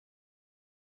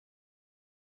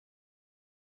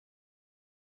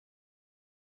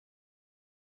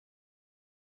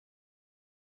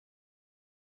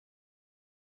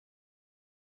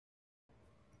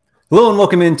Hello and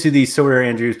welcome into the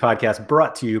SorareAndrews podcast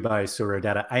brought to you by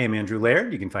SorareData. I am Andrew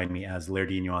Laird. You can find me as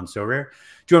Lairdinho on Sorare.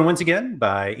 Joined once again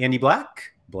by Andy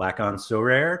Black, Black on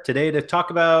Sorare, today to talk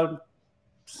about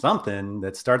something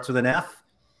that starts with an F.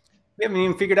 We haven't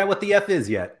even figured out what the F is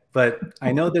yet, but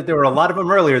I know that there were a lot of them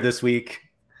earlier this week,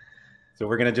 so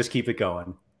we're going to just keep it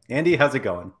going. Andy, how's it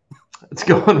going? It's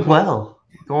going well.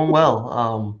 Going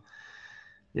well.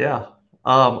 Yeah.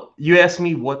 You asked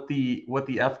me what the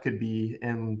F could be,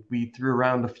 and we threw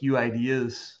around a few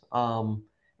ideas. And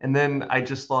then I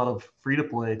just thought of free to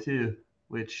play too,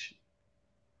 which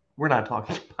we're not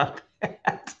talking about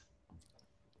that.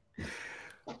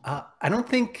 I don't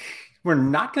think we're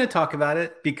not going to talk about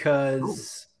it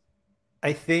because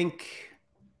I think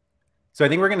we're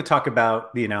going to talk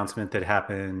about the announcement that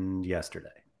happened yesterday.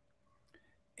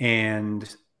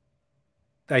 And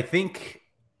I think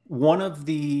one of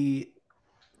the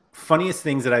funniest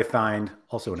things that I find,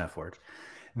 also an F word,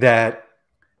 that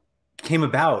came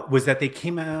about was that they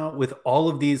came out with all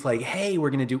of these like, hey, we're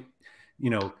going to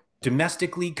do,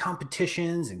 domestic league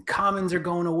competitions and commons are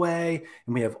going away.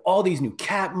 And we have all these new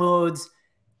cap modes.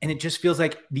 And it just feels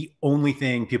like the only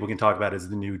thing people can talk about is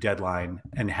the new deadline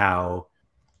and how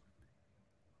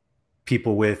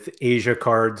people with Asia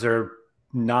cards are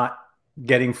not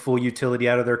getting full utility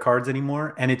out of their cards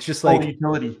anymore. And it's just like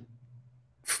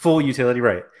full utility.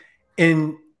 Right.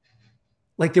 And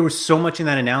like, there was so much in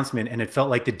that announcement and it felt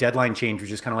like the deadline change was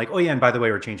just kind of like, oh yeah. And by the way,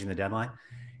 we're changing the deadline.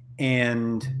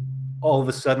 And all of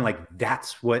a sudden, like,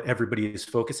 that's what everybody is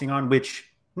focusing on, which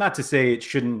not to say it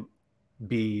shouldn't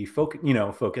be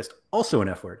focused, also an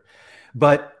F word,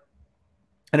 but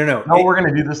I don't know. No, we're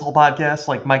going to do this whole podcast.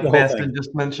 Like Mike Baston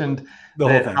just mentioned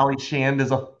that Holly Shand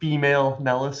is a female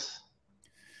Nellis.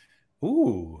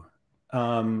 Ooh.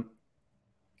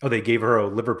 Oh, they gave her a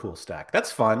Liverpool stack.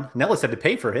 That's fun. Nellis had to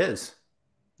pay for his.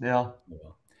 Yeah.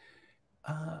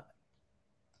 I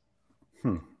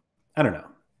don't know.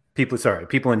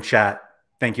 People in chat,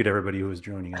 thank you to everybody who is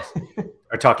joining us,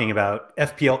 are talking about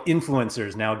FPL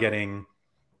influencers now getting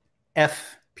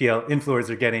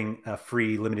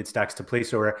free limited stacks to play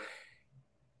Sorare.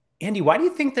 Andy, why do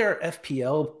you think there are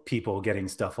FPL people getting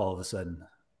stuff all of a sudden?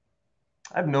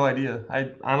 I have no idea.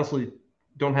 I honestly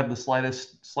don't have the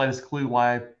slightest clue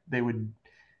why they would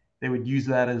use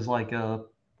that as like a,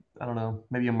 I don't know,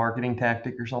 maybe a marketing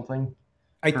tactic or something.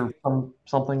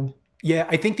 Something. Yeah,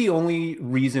 I think the only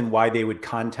reason why they would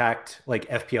contact like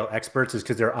FPL experts is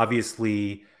because they're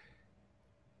obviously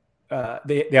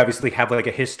they obviously have like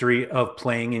a history of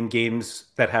playing in games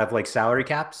that have like salary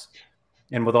caps,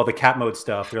 and with all the cap mode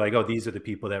stuff, they're like, oh, these are the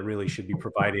people that really should be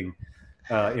providing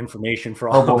information for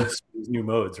all of these new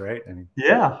modes, right? I mean,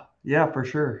 yeah, for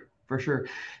sure.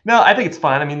 No, I think it's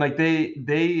fine. I mean, like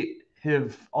they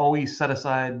have always set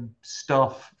aside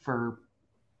stuff for.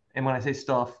 And when I say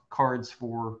stuff, cards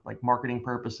for like marketing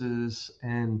purposes.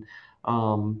 And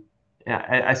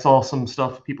I saw some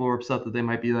stuff. People were upset that they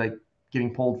might be like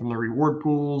getting pulled from the reward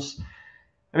pools.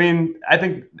 I mean, I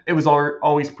think it was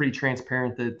always pretty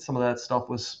transparent that some of that stuff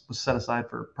was set aside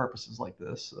for purposes like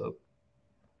this. So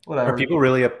whatever. Are people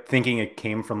really thinking it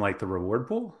came from like the reward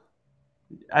pool?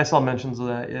 I saw mentions of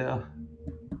that. Yeah.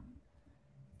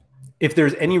 If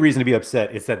there's any reason to be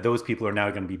upset, it's that those people are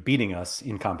now going to be beating us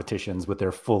in competitions with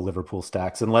their full Liverpool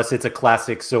stacks, unless it's a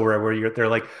classic Sorare where they're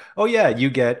like, oh yeah,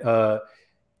 you get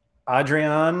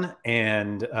Adrian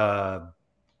and I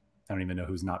don't even know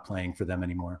who's not playing for them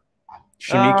anymore.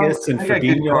 Shamikas and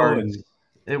Fabinho, and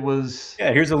it was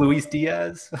here's a Luis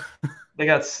Diaz. They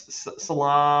got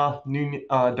Salah,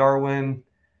 Darwin,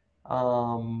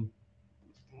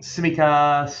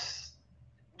 Tsimikas,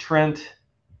 Trent,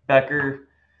 Becker.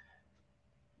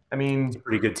 I mean, it's a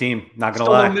pretty good team. Not gonna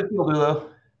lie. Still no midfielder though.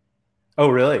 Oh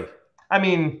really? I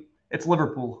mean, it's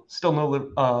Liverpool. Still no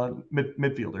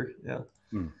midfielder. Yeah.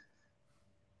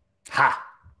 Ha!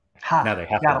 Now they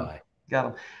have to buy. Got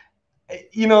him.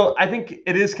 I think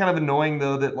it is kind of annoying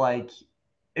though that like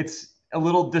it's a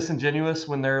little disingenuous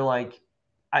when they're like,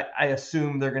 I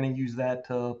assume they're going to use that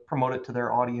to promote it to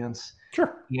their audience.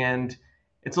 Sure. And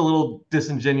it's a little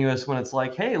disingenuous when it's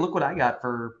like, hey, look what I got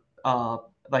for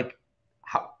like.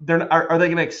 Are they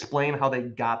going to explain how they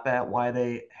got that, why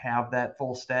they have that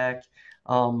full stack?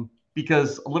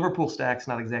 Because a Liverpool stack's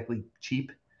not exactly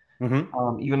cheap,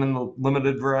 even in the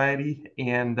limited variety.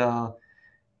 And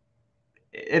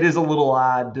it is a little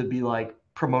odd to be like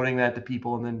promoting that to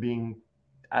people and then being,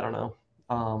 I don't know.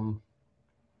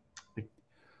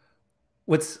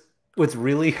 What's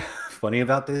really funny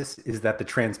about this is that the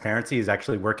transparency is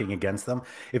actually working against them.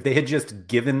 If they had just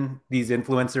given these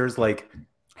influencers like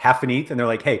half an ETH and they're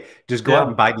like, hey, just go out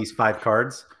and buy these 5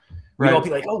 cards. We'd all be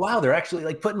like, oh, wow, they're actually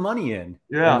like putting money in.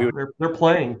 Yeah, they're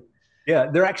playing. Yeah,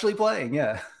 they're actually playing.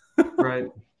 Yeah. Right.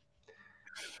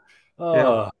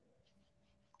 Oh,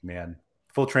 man.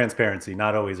 Full transparency,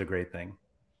 not always a great thing.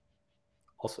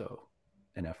 Also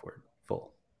an F word,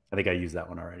 full. I think I used that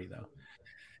one already, though.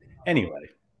 Anyway.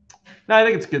 No, I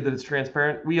think it's good that it's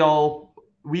transparent. We all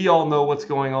know what's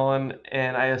going on,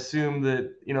 and I assume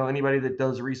that, you know, anybody that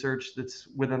does research that's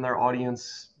within their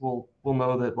audience will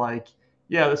know that, like,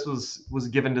 yeah, this was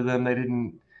given to them. They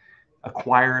didn't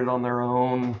acquire it on their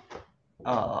own.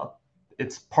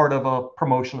 It's part of a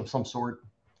promotion of some sort.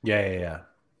 Yeah.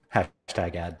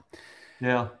 Hashtag ad.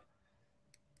 Yeah.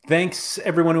 Thanks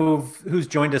everyone who's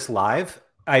joined us live.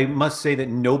 I must say that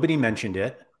nobody mentioned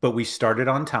it, but we started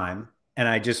on time. And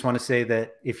I just want to say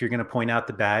that if you're going to point out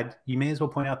the bad, you may as well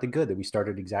point out the good, that we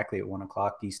started exactly at 1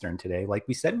 o'clock Eastern today, like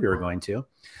we said we were going to.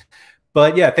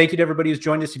 But yeah, thank you to everybody who's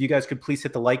joined us. If you guys could please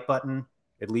hit the like button,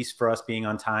 at least for us being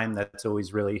on time, that's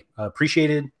always really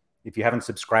appreciated. If you haven't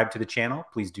subscribed to the channel,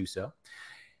 please do so.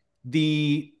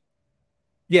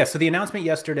 So the announcement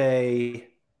yesterday,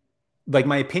 like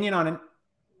my opinion on it,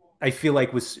 I feel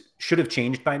like should have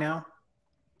changed by now,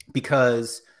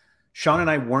 because Sean and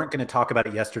I weren't going to talk about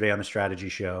it yesterday on the strategy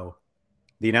show.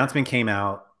 The announcement came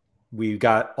out. We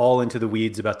got all into the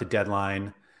weeds about the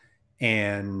deadline,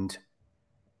 and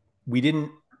we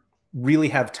didn't really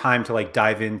have time to like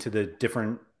dive into the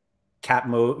different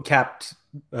capped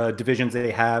divisions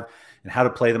they have and how to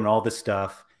play them and all this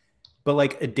stuff. But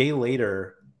like a day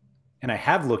later, and I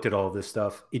have looked at all of this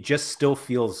stuff, it just still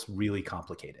feels really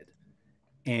complicated.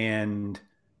 And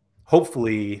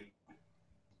hopefully,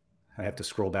 I have to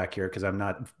scroll back here because I'm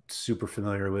not super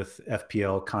familiar with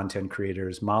FPL content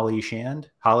creators. Holly Shand.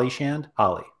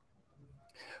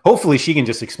 Hopefully she can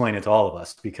just explain it to all of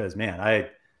us, because man,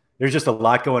 there's just a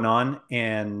lot going on,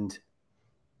 and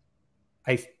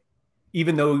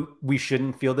even though we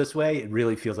shouldn't feel this way, it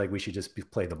really feels like we should just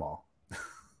play them all.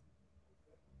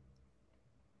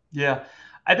 Yeah,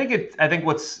 I think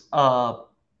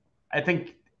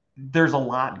there's a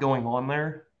lot going on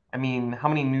there. I mean, how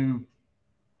many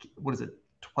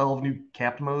 12 new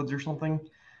capped modes or something?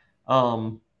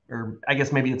 Or I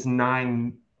guess maybe it's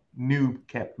 9 new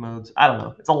capped modes. I don't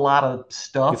know. It's a lot of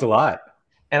stuff. It's a lot.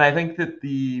 And I think that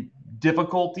the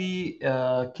difficulty,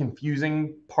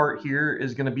 confusing part here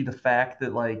is going to be the fact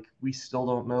that, like, we still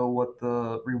don't know what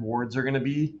the rewards are going to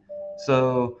be.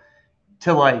 So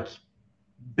to like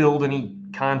build any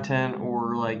content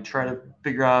or like try to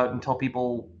figure out and tell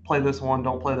people play this one,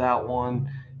 don't play that one,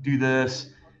 do this,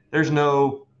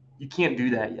 you can't do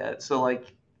that yet. So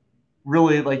like,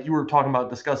 really, like you were talking about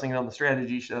discussing it on the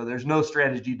strategy show, there's no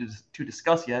strategy to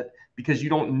discuss yet, because you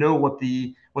don't know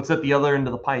what's at the other end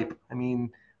of the pipe. I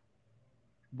mean,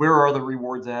 where are the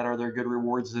rewards at? Are there good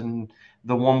rewards in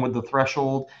the one with the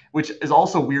threshold? Which is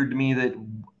also weird to me, that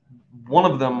one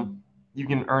of them you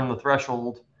can earn the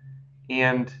threshold,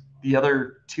 and the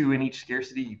other 2 in each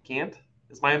scarcity you can't,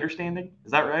 is my understanding.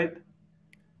 Is that right?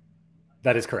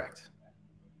 That is correct.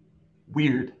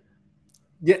 Weird.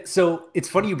 Yeah, so it's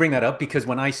funny you bring that up, because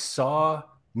when I saw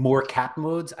more cap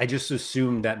modes, I just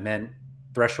assumed that meant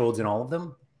thresholds in all of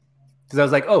them. Because I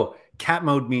was like, oh, cap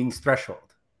mode means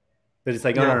threshold. But it's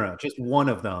like, oh, no, just one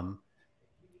of them.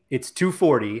 It's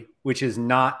 240, which is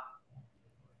not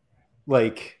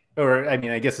like, or I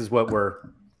mean, I guess is what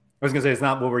I was going to say, it's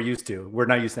not what we're used to. We're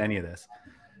not used to any of this.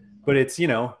 But it's, you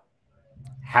know,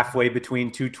 halfway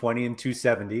between 220 and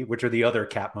 270, which are the other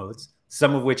cap modes,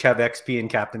 some of which have XP and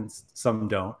captains, some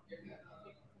don't.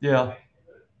 Yeah.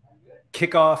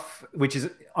 Kickoff, which is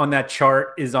on that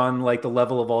chart, is on like the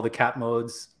level of all the cap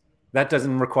modes. That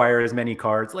doesn't require as many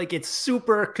cards. Like, it's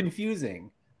super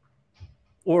confusing.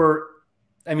 Or,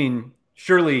 I mean,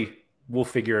 surely we'll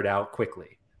figure it out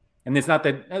quickly. And it's not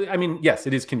that, I mean, yes,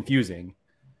 it is confusing.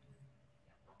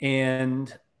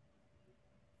 And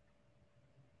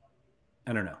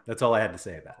I don't know. That's all I had to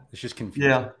say about it. It's just confusing.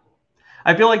 Yeah.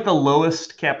 I feel like the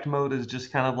lowest capped mode is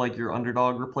just kind of like your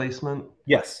underdog replacement.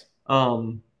 Yes.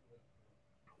 And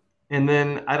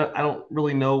then I don't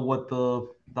really know what the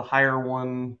higher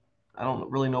one, I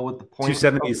don't really know what the point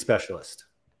 270 is specialist.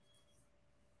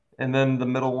 And then the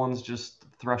middle one's just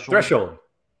threshold. Threshold.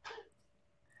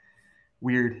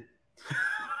 Weird.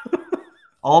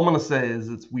 All I'm going to say is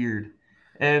it's weird.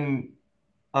 And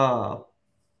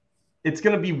it's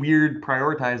going to be weird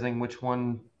prioritizing which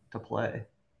one to play.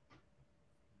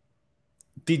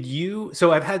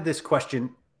 So I've had this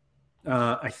question.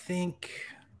 I think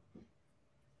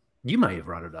you might have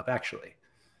brought it up, actually.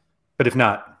 But if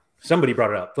not, somebody brought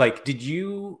it up. Like, did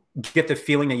you get the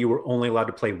feeling that you were only allowed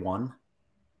to play one?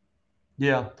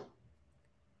 Yeah.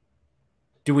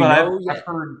 Do we know?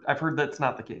 I've heard that's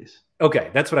not the case. Okay,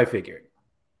 that's what I figured.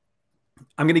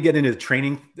 I'm going to get into the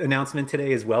training announcement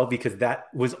today as well, because that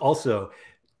was also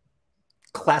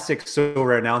classic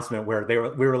Sorare announcement where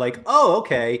we were like, oh,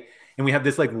 okay. And we have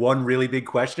this like one really big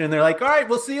question and they're like, all right,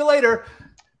 we'll see you later.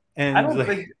 And I don't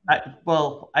think,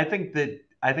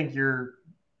 I think you're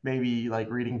maybe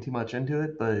like reading too much into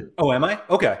it, but. Oh, am I?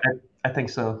 Okay. I think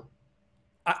so.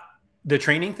 The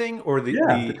training thing or the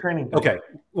training thing. Okay.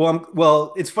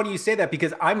 Well, it's funny you say that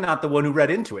because I'm not the one who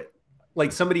read into it.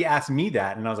 Like somebody asked me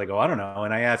that and I was like, oh, I don't know.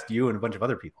 And I asked you and a bunch of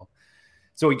other people.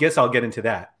 So I guess I'll get into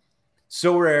that.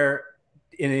 Sorare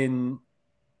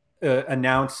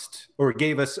announced or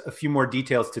gave us a few more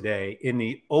details today in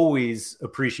the always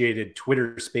appreciated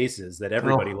Twitter Spaces that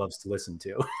everybody loves to listen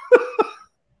to.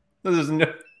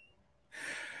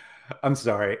 I'm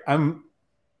sorry.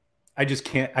 I just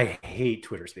can't. I hate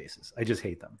Twitter Spaces. I just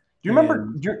hate them. Do you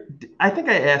remember? I think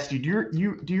I asked you. Do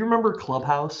you remember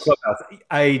Clubhouse? Clubhouse.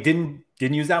 I didn't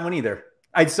use that one either.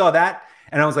 I saw that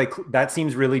and I was like, that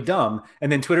seems really dumb.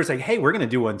 And then Twitter's like, hey, we're gonna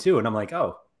do one too. And I'm like,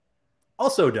 oh,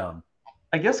 also dumb.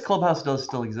 I guess Clubhouse does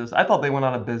still exist. I thought they went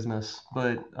out of business,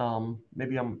 but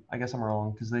maybe I guess I'm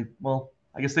wrong because I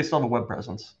guess they still have a web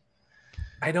presence.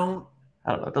 I don't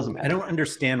know. It doesn't matter. I don't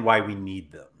understand why we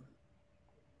need them.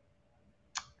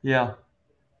 Yeah.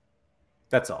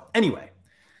 That's all. Anyway,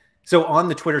 so on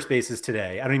the Twitter Spaces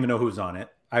today, I don't even know who's on it.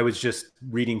 I was just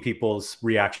reading people's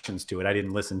reactions to it. I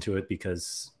didn't listen to it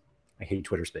because I hate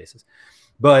Twitter Spaces.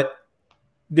 But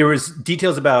there was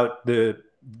details about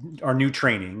our new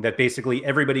training that basically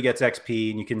everybody gets XP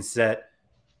and you can set.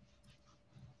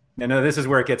 Now, this is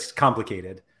where it gets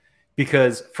complicated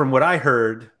because from what I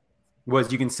heard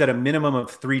was you can set a minimum of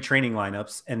 3 training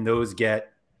lineups and those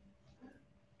get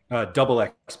double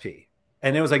XP.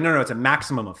 And it was like, no, it's a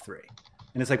maximum of 3.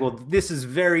 And it's like, well, this is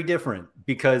very different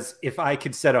because if I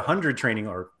could set 100 training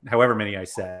or however many I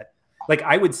set, like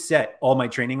I would set all my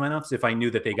training lineups if I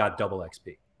knew that they got double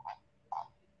XP.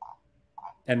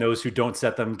 And those who don't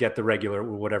set them get the regular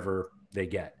or whatever they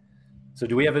get. So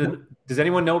does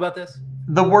anyone know about this?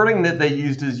 The wording that they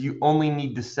used is you only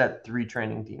need to set 3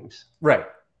 training teams. Right.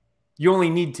 You only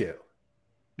need to.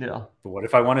 Yeah. But what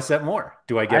if I want to set more?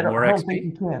 Do I get more XP? I don't think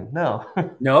you can. No.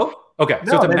 No? Okay.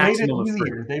 No, so it's a maximum of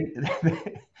 3.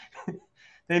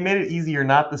 They made it easier,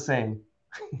 not the same.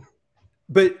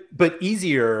 But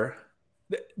easier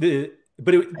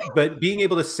but being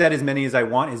able to set as many as I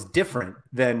want is different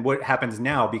than what happens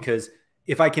now, because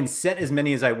if I can set as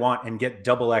many as I want and get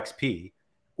double XP,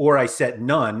 or I set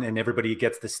none and everybody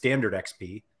gets the standard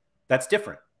XP, that's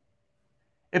different.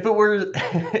 If it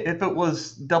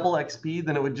was double XP,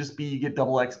 then it would just be you get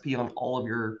double XP on all of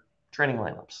your training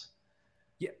lineups.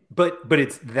 Yeah, but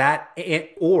it's that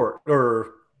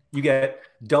or you get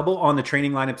double on the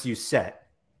training lineups you set,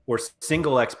 or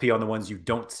single XP on the ones you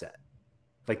don't set.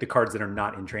 Like the cards that are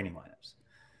not in training lineups.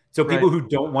 So people who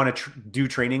don't want to do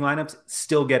training lineups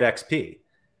still get XP.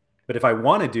 But if I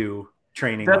want to do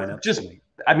training lineups,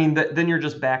 then you're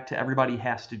just back to everybody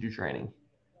has to do training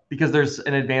because there's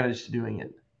an advantage to doing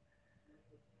it.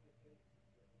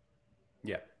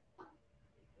 Yeah.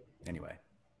 Anyway,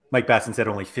 Mike Basson said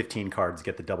only 15 cards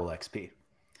get the double XP.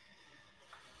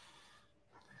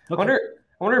 Okay. I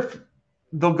wonder if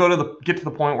they'll get to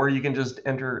the point where you can just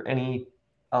enter any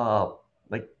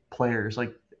like players.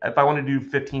 Like if I want to do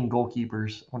 15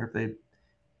 goalkeepers, I wonder if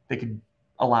they could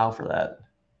allow for that.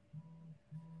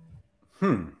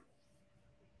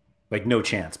 Like no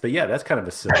chance. But yeah, that's kind of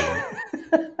a silly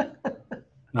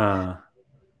one.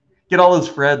 Get all those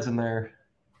Freds in there.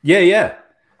 Yeah.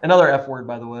 Another F word,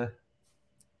 by the way.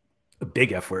 A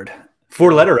big F word.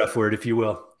 4-letter F word, if you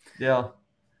will. Yeah.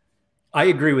 I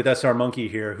agree with SR Monkey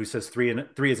here, who says 3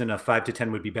 is enough. 5 to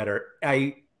 10 would be better.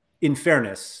 In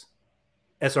fairness,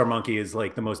 SR Monkey is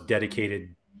like the most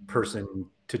dedicated person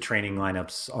to training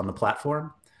lineups on the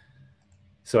platform.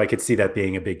 So I could see that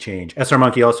being a big change. SR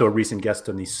Monkey, also a recent guest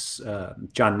on the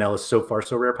John Nellis So Far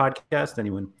So Rare podcast.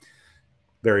 Anyone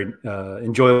very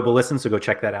enjoyable listen, so go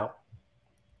check that out.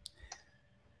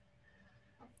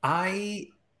 I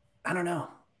don't know.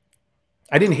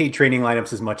 I didn't hate training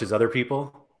lineups as much as other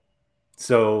people.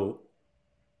 So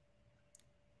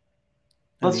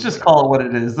let's just call it what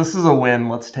it is. This is a win.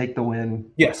 Let's take the win.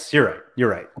 Yes, you're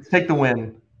right. Let's take the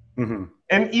win. Mm-hmm.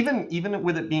 And even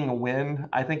with it being a win,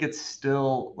 I think it's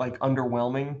still like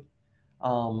underwhelming.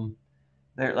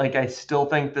 I still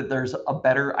think that there's a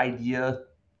better idea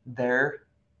there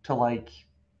to like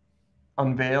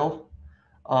unveil.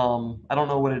 I don't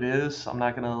know what it is. I'm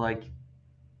not gonna like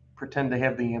pretend to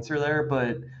have the answer there,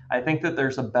 but I think that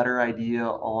there's a better idea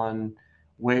on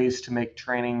ways to make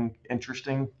training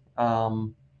interesting.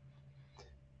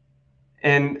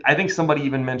 And I think somebody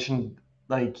even mentioned,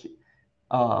 like,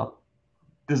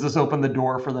 does this open the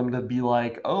door for them to be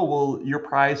like, oh, well, your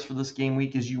prize for this game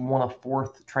week is you want a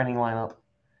 4th training lineup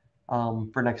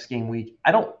for next game week.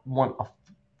 I don't want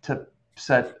to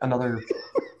set another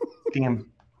damn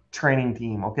training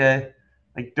team, okay?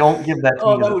 Like, don't give that to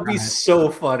me. Oh, that would be so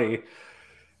funny.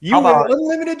 You How win about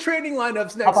unlimited training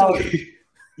lineups next week.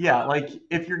 Yeah, like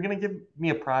if you're gonna give me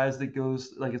a prize that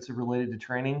goes like it's related to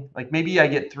training, like maybe I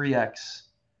get 3x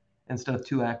instead of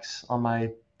 2x on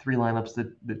my 3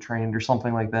 lineups that trained or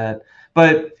something like that.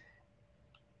 But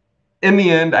in the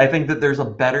end, I think that there's a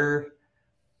better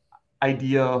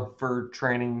idea for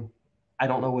training. I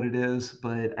don't know what it is,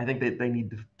 but I think that they need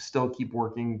to still keep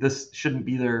working. This shouldn't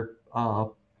be their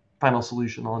final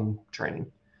solution on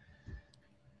training.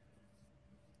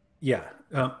 Yeah.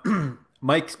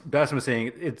 Mike Bassam was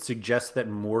saying it suggests that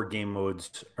more game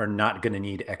modes are not going to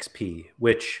need XP,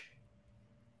 which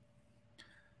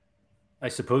I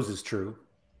suppose is true.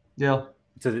 Yeah.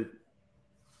 It's a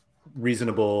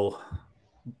reasonable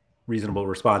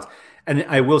response. And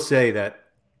I will say that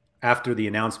after the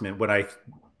announcement, what I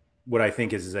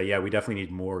think is that, yeah, we definitely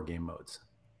need more game modes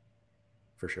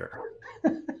for sure.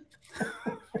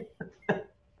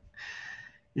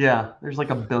 Yeah, there's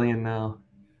like a billion now.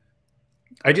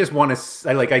 I just want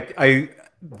to,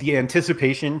 the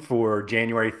anticipation for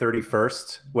January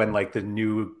 31st when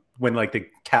the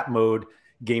cap mode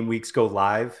game weeks go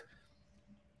live,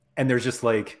 and there's just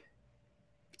like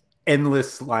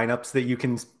endless lineups that you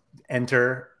can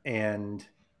enter, and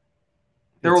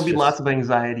there will be lots of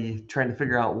anxiety trying to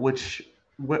figure out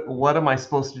what am I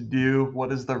supposed to do?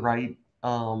 What is the right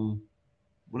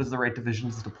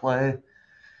divisions to play?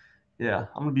 Yeah,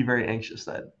 I'm gonna be very anxious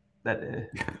that day.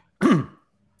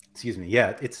 Excuse me.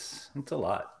 Yeah, it's a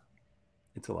lot.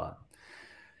 It's a lot.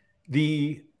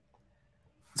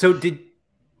 So do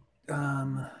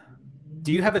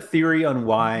you have a theory on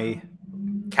why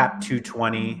Cap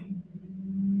 220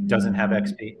 doesn't have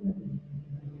XP?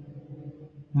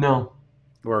 No.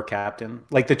 Or captain?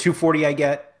 Like the 240 I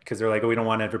get, because they're like, oh, we don't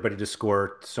want everybody to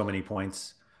score so many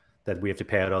points that we have to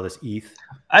pay out all this ETH.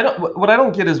 What I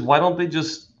don't get is why don't they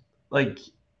just, like,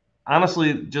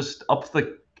 honestly just up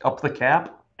the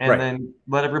cap and then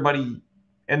let everybody,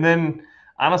 and then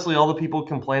honestly all the people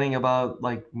complaining about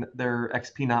like their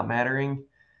XP not mattering,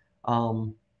 I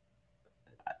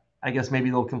guess maybe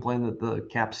they'll complain that the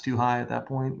cap's too high at that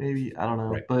point, maybe, I don't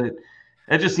know. But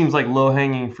it just seems like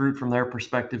low-hanging fruit from their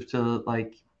perspective to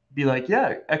like be like,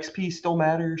 yeah, XP still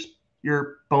matters,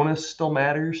 your bonus still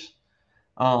matters,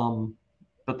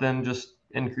 but then just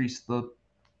increase the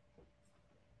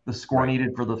score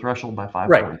needed for the threshold by 5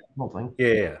 points. Something.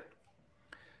 Yeah.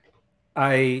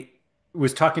 I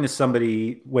was talking to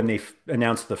somebody when they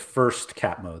announced the first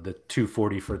cap mode, the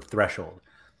 240 for the threshold.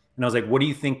 And I was like, what do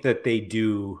you think that they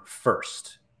do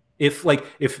first? If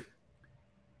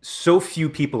so few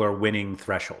people are winning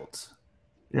thresholds,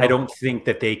 I don't think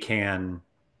that they can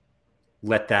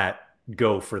let that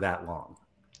go for that long.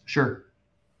 Sure.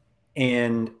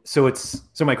 And so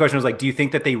my question was like, do you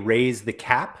think that they raise the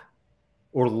cap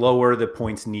or lower the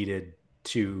points needed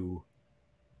to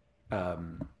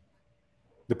like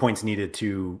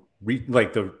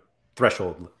the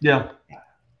threshold? Yeah.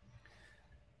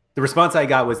 The response I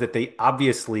got was that they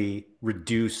obviously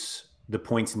reduce the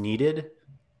points needed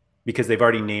because they've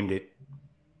already named it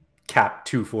Cap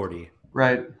 240.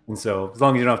 Right. And so as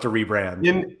long as you don't have to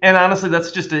rebrand. And honestly,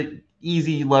 that's just an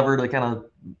easy lever to kind of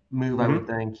move, I would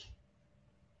think.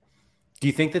 Do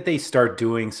you think that they start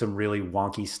doing some really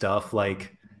wonky stuff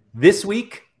like this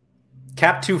week,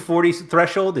 Cap 240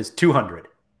 threshold is 200?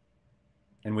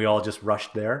 And we all just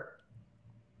rushed there?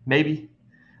 Maybe.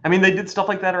 I mean, they did stuff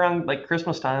like that around like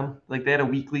Christmas time. Like they had a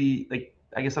weekly, like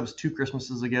I guess that was 2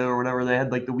 Christmases ago or whatever. They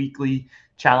had like the weekly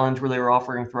challenge where they were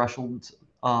offering thresholds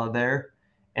there,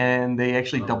 and they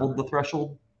actually doubled the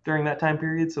threshold during that time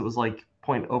period. So it was like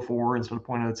 0.04 instead of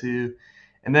 0.02.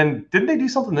 And then didn't they do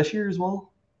something this year as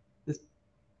well?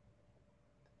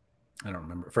 I don't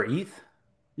remember. For ETH?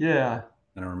 Yeah.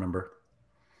 I don't remember.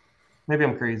 Maybe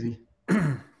I'm crazy.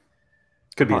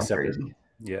 Could be a separate.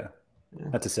 Yeah.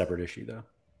 That's a separate issue though.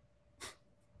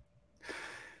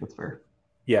 That's fair.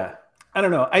 Yeah. I don't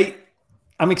know.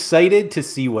 I'm excited to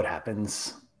see what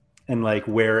happens and like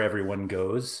where everyone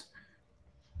goes.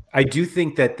 I do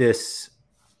think that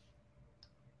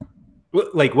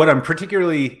like what I'm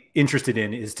particularly interested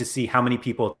in is to see how many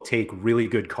people take really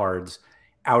good cards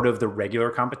out of the regular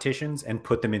competitions and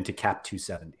put them into Cap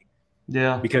 270.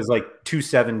 Yeah. Because like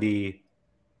 270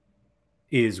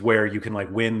 is where you can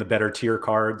like win the better tier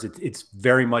cards. It's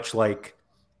very much like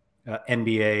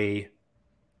NBA,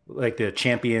 like the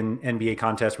champion NBA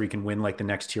contest where you can win like the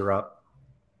next tier up.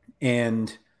 And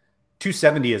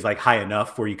 270 is like high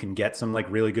enough where you can get some like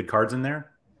really good cards in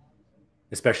there,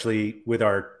 especially with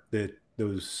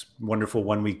those wonderful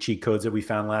 1 week cheat codes that we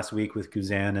found last week with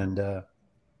Guzan and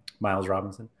Miles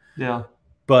Robinson. Yeah.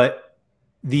 But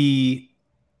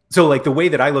so like the way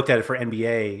that I looked at it for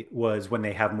NBA was when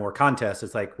they have more contests,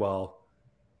 it's like, well,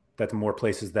 that's more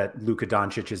places that Luka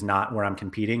Doncic is not where I'm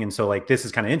competing. And so like, this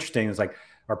is kind of interesting. It's like,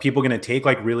 are people going to take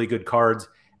like really good cards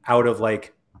out of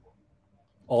like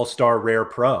All-Star Rare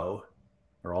Pro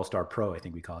or All-Star Pro, I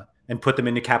think we call it, and put them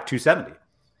into Cap 270?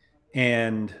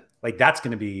 And like, that's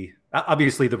going to be,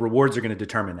 obviously the rewards are going to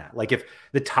determine that. Like if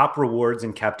the top rewards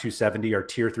in Cap 270 are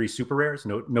tier 3 super rares,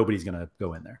 nobody's going to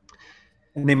go in there.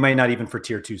 And they might not even for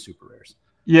tier 2 super rares.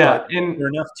 Yeah. But and there are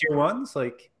enough tier 1s,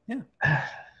 like, yeah.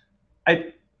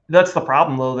 That's the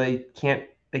problem though.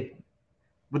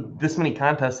 With this many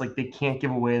contests, like they can't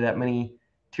give away that many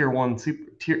tier 1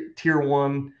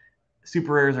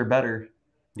 super rares or better.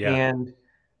 Yeah. And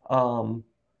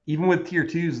even with tier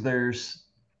 2s, there's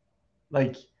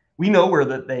like, we know where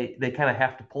that they kind of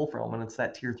have to pull from, and it's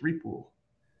that tier 3 pool.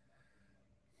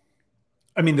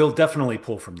 I mean, they'll definitely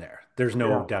pull from there. There's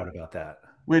no doubt about that.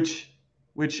 Which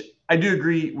I do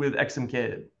agree with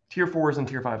XMK. Tier 4s and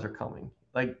tier 5s are coming.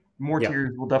 Like more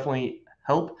tiers will definitely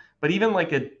help. But even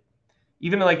like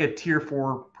a tier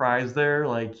 4 prize there,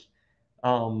 like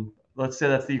let's say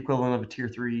that's the equivalent of a tier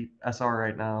 3 SR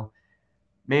right now.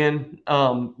 Man,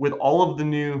 with all of the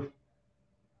new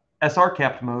SR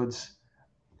capped modes,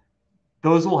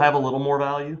 those will have a little more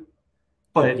value.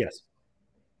 But yes.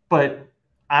 But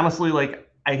honestly, like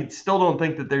I still don't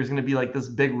think that there's going to be like this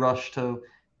big rush to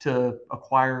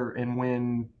acquire and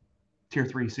win tier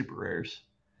 3 super rares.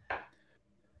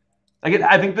 Like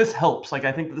I think this helps. Like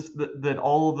I think that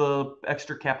all of the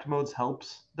extra capped modes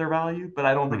helps their value, but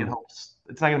I don't think it helps.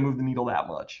 It's not going to move the needle that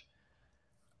much.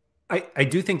 I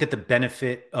do think that the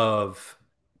benefit of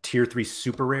tier 3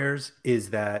 super rares is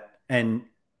that, and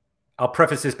I'll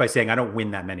preface this by saying I don't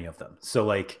win that many of them. So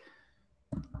like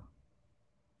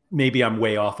maybe I'm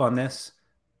way off on this,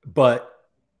 but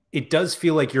it does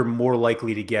feel like you're more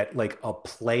likely to get like a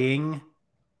playing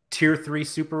tier 3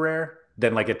 super rare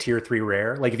than like a tier 3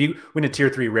 rare. Like if you win a tier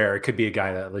 3 rare, it could be a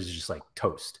guy that was just like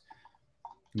toast.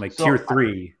 Like so tier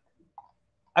 3.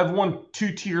 I've won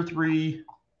 2 tier 3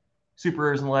 super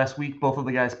rares in the last week. Both of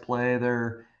the guys play.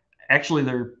 They're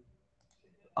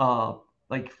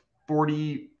like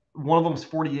 40. One of them was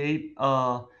 48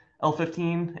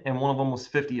 L15, and one of them was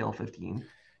 50 L15.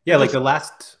 Yeah, like the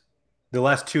last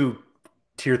 2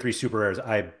 tier 3 super rares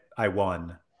I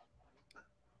won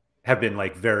have been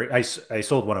like very. I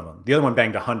sold one of them. The other one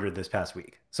banged 100 this past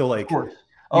week. So like, of course.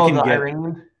 Oh, the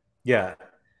Iranian. Yeah,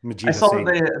 I saw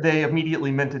that they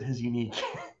immediately minted his unique.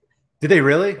 Did they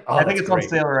really? Oh, I think it's great. On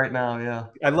sale right now. Yeah,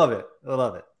 I love it. I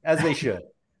love it, as they should.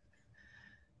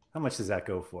 How much does that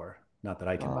go for? Not that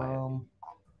I can buy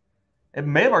it. It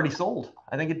may have already sold.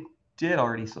 I think it did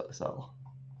already sell.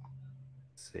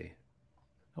 Let's see.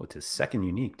 Oh, it's his second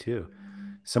unique too.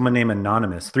 Someone named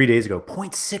Anonymous 3 days ago.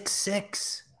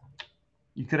 0.66.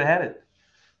 You could have had it.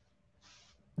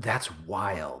 That's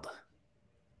wild.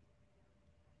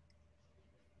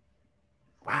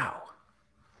 Wow.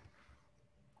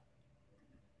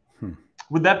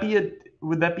 Would that be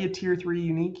a tier 3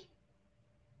 unique?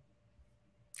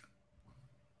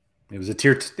 It was a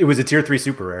tier 3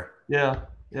 super rare.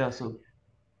 Yeah. So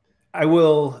I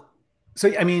will.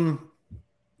 So I mean,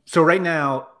 so right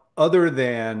now, other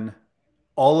than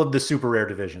all of the super rare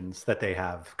divisions that they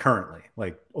have currently,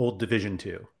 like old Division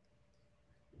 2,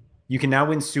 you can now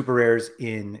win super rares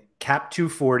in Cap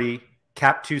 240,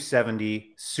 Cap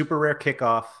 270, Super Rare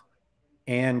Kickoff,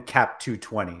 and Cap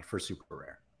 220 for super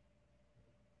rare.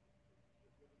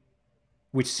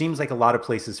 Which seems like a lot of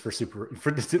places for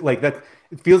like that.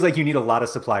 It feels like you need a lot of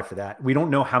supply for that. We don't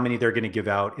know how many they're going to give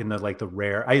out in the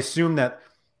rare. I assume that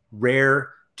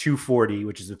rare 240,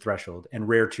 which is the threshold, and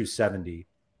rare 270.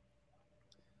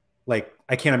 Like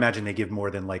I can't imagine they give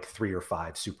more than like 3 or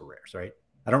 5 super rares, right?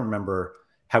 I don't remember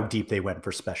how deep they went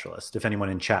for specialist. If anyone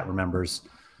in chat remembers,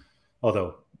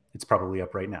 although it's probably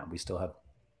up right now, we still have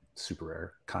super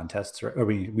rare contests, right? Or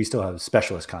we still have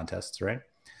specialist contests, right?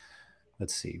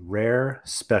 Let's see. Rare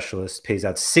specialist pays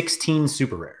out 16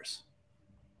 super rares.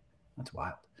 That's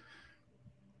wild.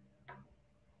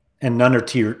 And none are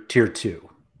tier 2.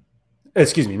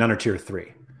 Excuse me, none are tier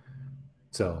 3.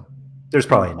 So there's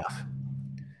probably enough.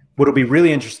 What'll be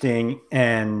really interesting,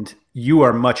 and you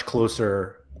are much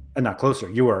closer, not closer,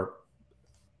 you are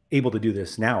able to do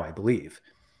this now, I believe.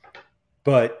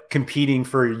 But competing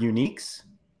for uniques,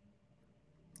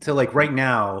 So like right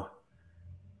now,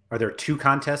 are there 2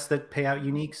 contests that pay out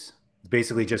uniques?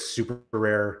 Basically just super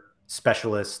rare,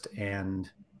 specialist, and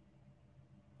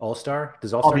all-star.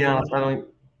 Does I'll all-star be give honest, I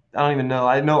don't even know.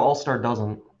 I know All Star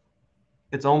doesn't.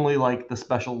 It's only like the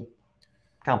special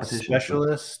competition.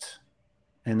 Specialist,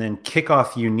 and then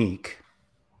kickoff unique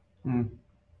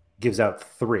gives out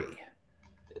 3.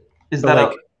 Is that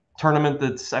like a tournament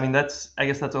that's? I mean, I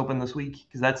guess that's open this week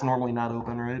because that's normally not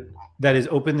open, right? That is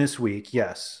open this week.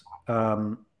 Yes.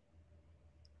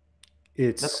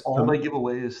 That's all they give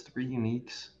away is 3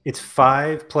 uniques. It's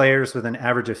 5 players with an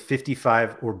average of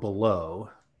 55 or below,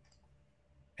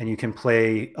 and you can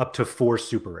play up to 4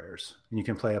 super rares, and you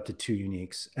can play up to 2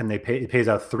 uniques, and it pays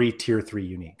out 3 tier 3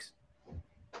 uniques.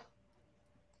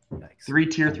 Yikes. 3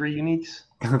 tier 3 uniques.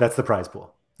 That's the prize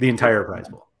pool, the entire prize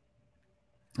pool.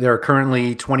 There are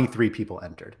currently 23 people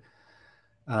entered,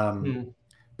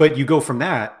 but you go from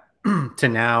that to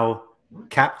now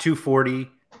cap 240,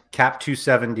 cap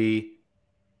 270.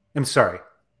 I'm sorry,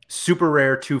 super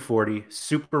rare 240,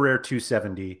 super rare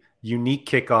 270, unique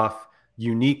kickoff,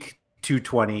 unique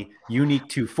 220, unique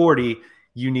 240,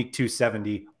 unique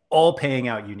 270, all paying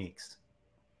out uniques.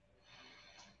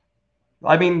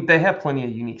 I mean, they have plenty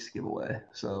of uniques to give away,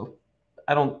 so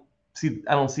I don't see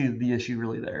the issue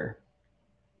really there.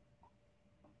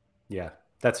 Yeah,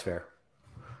 that's fair.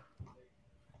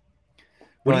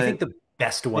 What do you think the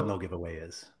best one they'll give away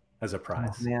is as a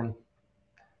prize? Oh, man,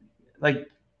 like,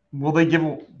 will they give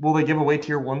away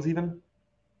tier 1s even?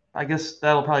 I guess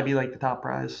that'll probably be like the top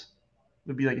prize. It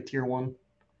would be like a tier 1.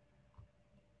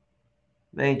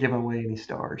 They ain't giving away any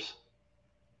stars.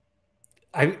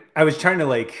 I was trying to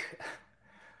like,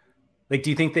 do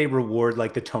you think they reward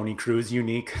like the Tony Cruz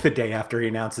unique the day after he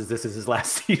announces this is his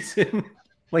last season?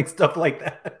 Like stuff like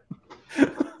that.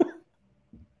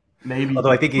 Maybe.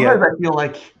 Although I think I feel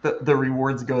like the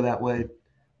rewards go that way.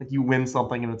 Like you win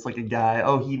something and it's like a guy,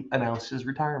 oh, he announced his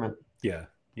retirement. Yeah,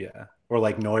 yeah. Or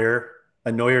like a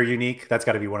Neuer unique. That's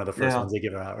got to be one of the first ones they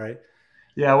give out, right?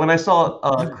 Yeah, when I saw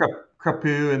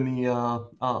Crepu in the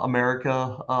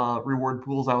America reward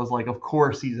pools, I was like, of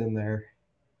course he's in there.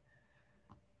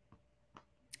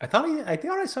 I thought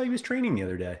I saw he was training the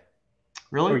other day.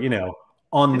 Really? Or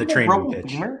on the training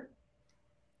pitch. Femur?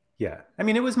 Yeah. I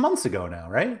mean, it was months ago now,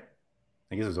 right?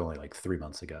 I guess it was only like 3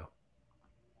 months ago.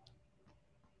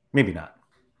 Maybe not.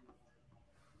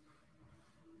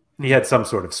 He had some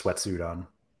sort of sweatsuit on.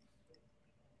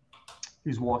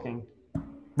 He's walking.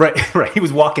 Right. He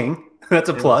was walking. That's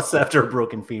a plus after a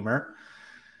broken femur.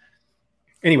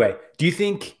 Anyway, do you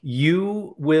think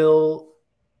you will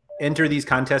enter these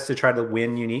contests to try to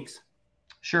win uniques?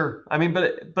 Sure. I mean,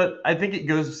 but I think it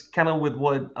goes kind of with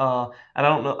what and I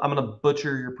don't know. I'm going to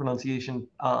butcher your pronunciation.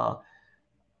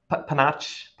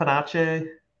 Panache,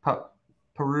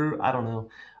 Peru. I don't know.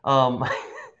 I'll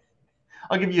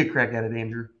give you a crack at it,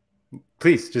 Andrew.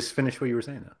 Please just finish what you were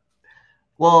saying, though.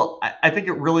 Well, I think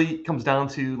it really comes down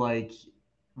to like,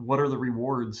 what are the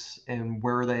rewards and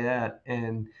where are they at,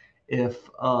 and if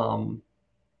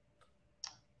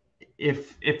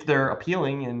they're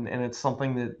appealing and it's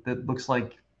something that looks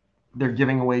like they're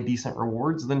giving away decent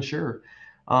rewards, then sure.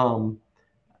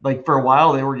 Like for a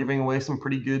while, they were giving away some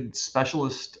pretty good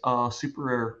specialist super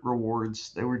rare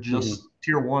rewards. They were just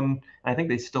tier 1. I think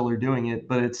they still are doing it,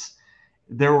 but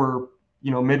there were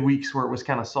midweeks where it was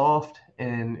kind of soft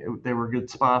and they were good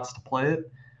spots to play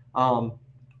it.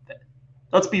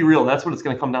 Let's be real. That's what it's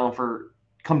going to come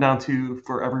down to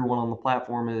for everyone on the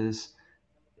platform is,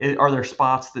 are there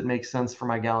spots that make sense for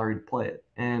my gallery to play it?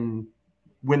 And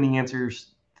when the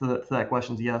answers to that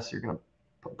question is yes, you're going to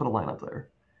put a lineup there.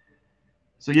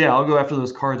 So yeah, I'll go after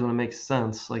those cards when it makes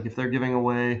sense. Like if they're giving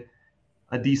away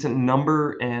a decent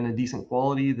number and a decent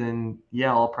quality, then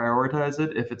yeah, I'll prioritize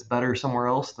it. If it's better somewhere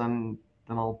else, then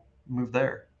I'll move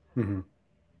there. Mm-hmm.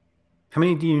 How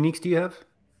many uniques do you have?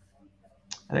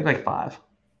 I think like 5.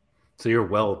 So you're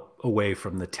well away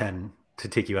from the 10 to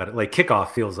take you out. Like kickoff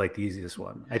feels like the easiest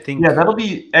one. I think. Yeah, that'll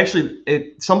be actually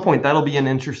at some point. That'll be an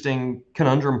interesting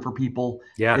conundrum for people.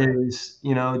 Yeah. Is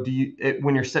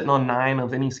when you're sitting on 9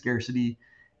 of any scarcity,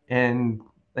 and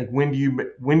like when do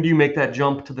you make that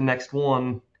jump to the next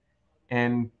one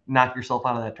and knock yourself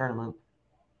out of that tournament?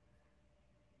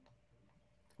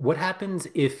 What happens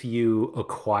if you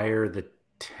acquire the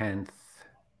 10th?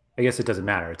 I guess it doesn't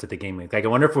matter. It's at the game week. Like I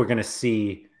wonder if we're going to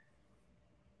see,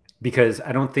 because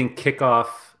I don't think kickoff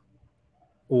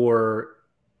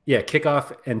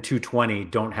and 220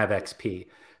 don't have XP.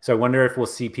 So I wonder if we'll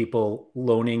see people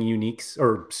loaning uniques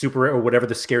or super or whatever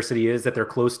the scarcity is that they're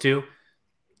close to,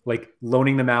 like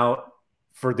loaning them out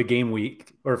for the game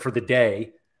week or for the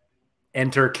day,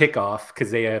 enter kickoff because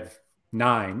they have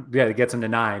 9. Yeah, it gets them to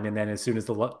 9, and then as soon as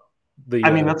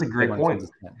I mean, that's a great point.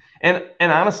 And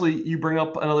honestly, you bring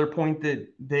up another point that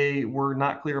they were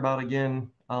not clear about again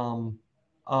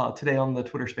today on the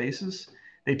Twitter Spaces.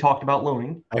 They talked about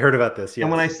loaning. I heard about this, yes.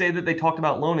 And when I say that they talked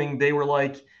about loaning, they were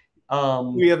like,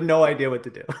 we have no idea what to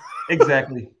do.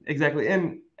 Exactly.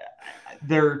 And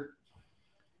they're,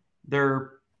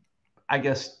 I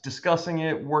guess, discussing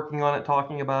it, working on it,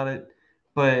 talking about it.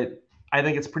 But I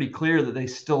think it's pretty clear that they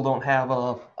still don't have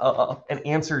an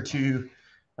answer to,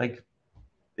 like,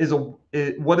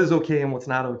 what is okay and what's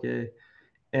not okay.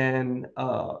 And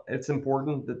it's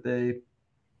important that they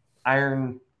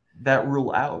iron that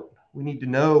rule out. We need to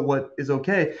know what is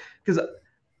okay. Because,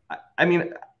 I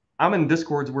mean, I'm in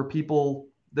Discords where people,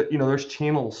 there's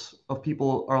channels of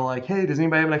people are like, hey, does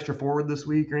anybody have an extra forward this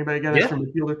week? Or anybody got an extra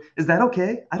midfielder? Is that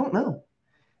okay? I don't know.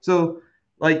 So,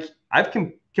 like, I've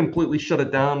completely shut it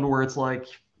down to where it's like,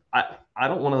 I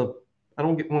don't want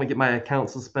to get my account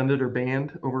suspended or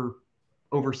banned over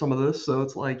some of this. So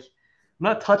it's like, I'm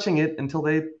not touching it until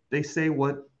they say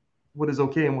what is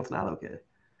okay and what's not okay.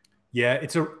 Yeah,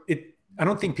 I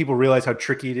don't think people realize how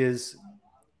tricky it is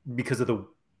because of the,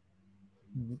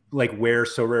 like, where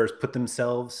Sorare's put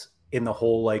themselves in the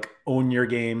whole, like, own your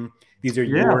game. These are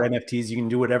your NFTs. You can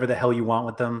do whatever the hell you want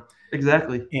with them.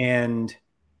 Exactly. And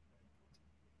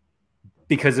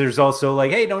because there's also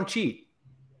like, hey, don't cheat.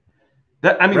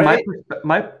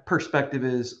 My perspective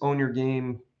is own your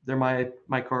game. They're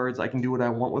my cards. I can do what I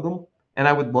want with them. And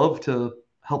I would love to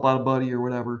help out a buddy or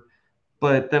whatever.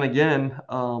 But then again,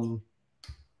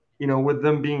 with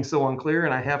them being so unclear,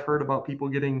 and I have heard about people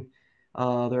getting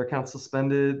their accounts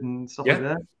suspended and stuff like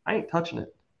that, I ain't touching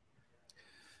it.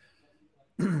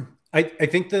 I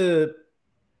think so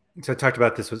I talked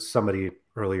about this with somebody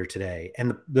earlier today,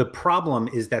 and the problem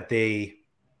is that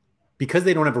because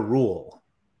they don't have a rule,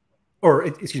 or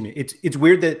excuse me, it's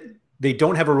weird that they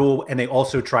don't have a rule and they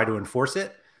also try to enforce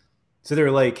it. So they're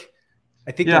like,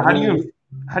 I think, how do you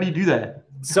do that?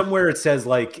 Somewhere it says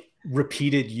like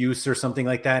repeated use or something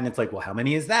like that, and it's like, well, how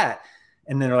many is that?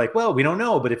 And then they're like, well, we don't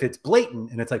know, but if it's blatant,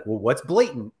 and it's like, well, what's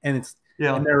blatant? And it's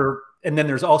and then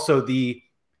there's also we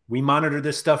monitor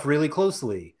this stuff really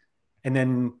closely, and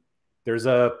then there's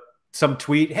some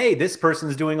tweet, hey, this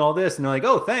person's doing all this, and they're like,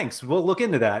 oh, thanks, we'll look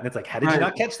into that. And it's like, how did you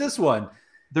not catch this one?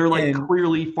 They're like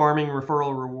clearly farming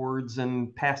referral rewards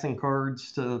and passing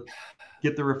cards to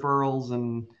get the referrals,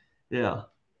 and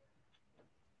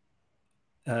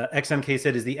XMK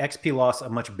said, is the XP loss a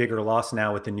much bigger loss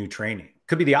now with the new training?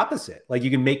 Could be the opposite. Like, you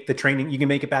can make the training, you can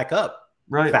make it back up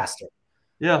faster.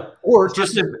 Yeah. Or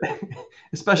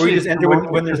especially you just enter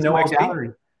when there's no XP.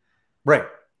 Gallery. Right.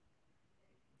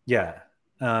 Yeah.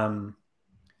 I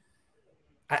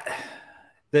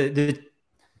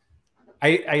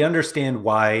understand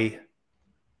why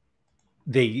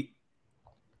they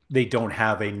don't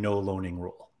have a no loaning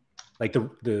rule. Like,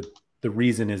 the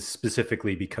reason is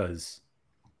specifically because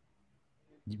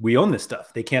we own this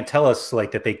stuff. They can't tell us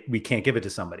like that we can't give it to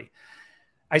somebody.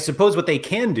 I suppose what they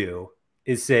can do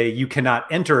is say you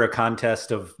cannot enter a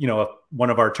contest of, one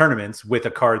of our tournaments with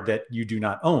a card that you do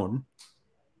not own.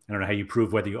 I don't know how you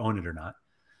prove whether you own it or not.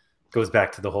 Goes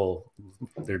back to the whole,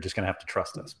 they're just going to have to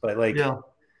trust us. But like,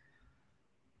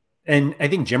 and I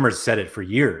think Jimmer's said it for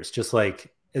years, just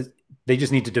like they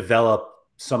just need to develop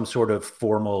some sort of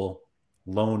formal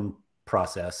loan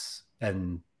process,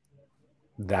 and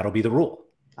that'll be the rule.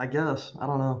 I guess. I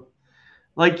don't know.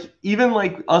 Like, even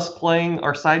like us playing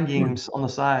our side games on the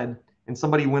side, and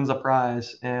somebody wins a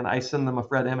prize and I send them a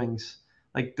Fred Emmings,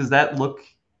 like, does that look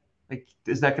like,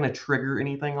 is that going to trigger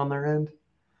anything on their end?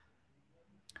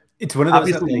 It's one of those,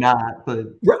 obviously not, but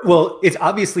well, it's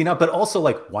obviously not, but also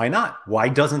like, why not? Why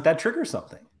doesn't that trigger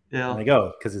something? Yeah. And I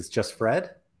go, because it's just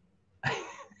Fred. I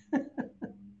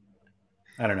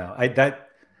don't know.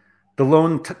 The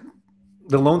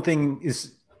loan thing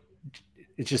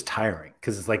it's just tiring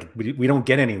because it's like we don't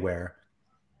get anywhere.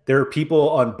 There are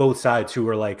people on both sides who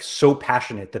are like so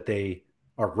passionate that they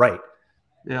are right.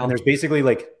 Yeah. And there's basically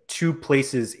like two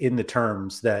places in the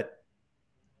terms that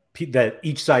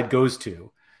each side goes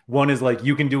to. One is like,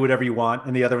 you can do whatever you want,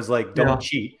 and the other is like, don't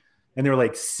cheat. And they're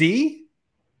like, see?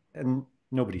 And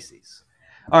nobody sees.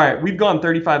 All right, we've gone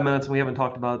 35 minutes and we haven't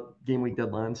talked about game week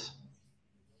deadlines.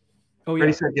 Oh yeah.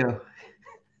 Ready, set, go.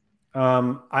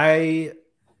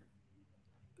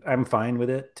 I'm fine with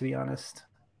it, to be honest.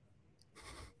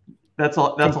 That's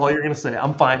all you're gonna say.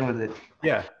 I'm fine with it.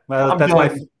 Yeah. Well, that's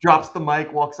my drops the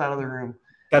mic, walks out of the room.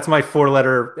 That's my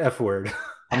 4-letter F word.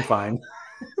 I'm fine.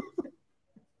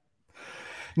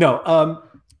 No,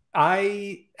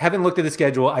 I haven't looked at the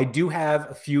schedule. I do have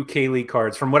a few K League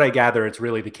cards. From what I gather, it's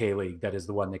really the K League that is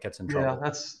the one that gets in trouble. Yeah,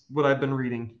 that's what I've been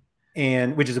reading.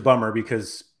 And which is a bummer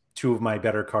because two of my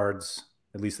better cards,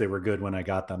 at least they were good when I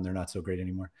got them. They're not so great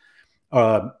anymore.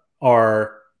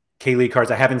 Are K League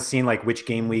cards. I haven't seen like which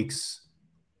game weeks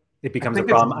it becomes a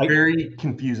problem. It's very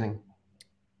confusing.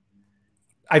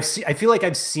 I feel like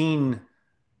I've seen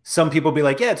some people be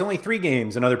like, yeah, it's only 3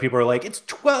 games, and other people are like, it's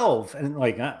 12, and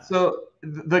like. So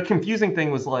the confusing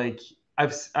thing was like,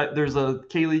 there's a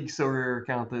K League Sorare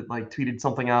account that like tweeted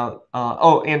something out.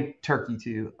 And Turkey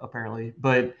too, apparently.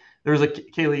 But there was a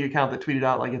K League account that tweeted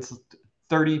out like it's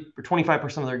 30 or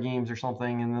 25% of their games or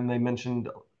something, and then they mentioned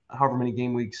however many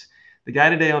game weeks. The guy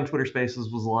today on Twitter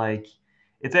Spaces was like,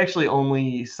 it's actually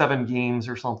only 7 games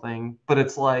or something, but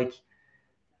it's like,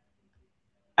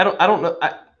 I don't know.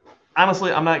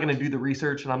 Honestly, I'm not going to do the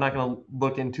research and I'm not going to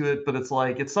look into it, but it's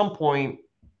like at some point,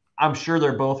 I'm sure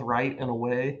they're both right in a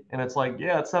way. And it's like,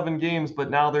 yeah, it's 7 games, but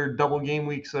now they're double game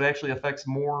weeks. So it actually affects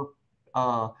more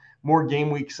game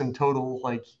weeks in total.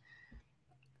 Like,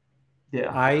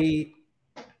 yeah.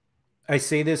 I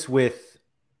say this with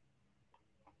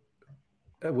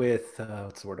what's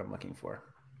the word I'm looking for?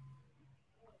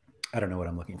 I don't know what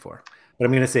I'm looking for, but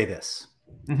I'm going to say this.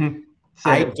 Mm-hmm.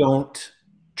 I don't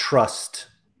trust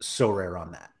Sorare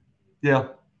on that. Yeah.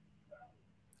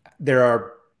 There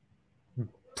are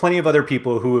plenty of other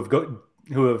people who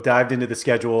have dived into the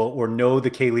schedule or know the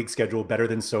K League schedule better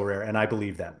than Sorare, and I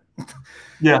believe them.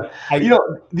 Yeah.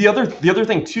 The other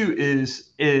thing too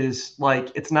is like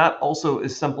it's not also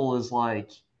as simple as like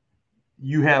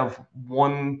you have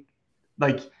one,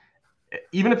 like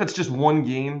even if it's just one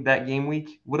game that game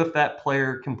week, what if that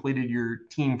player completed your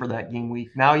team for that game week?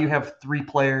 Now you have 3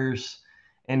 players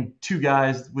and 2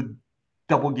 guys with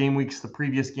double game weeks the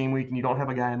previous game week, and you don't have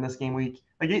a guy in this game week.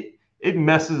 Like it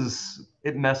messes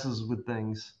with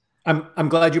things. I'm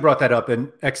glad you brought that up, and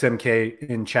XMK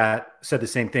in chat said the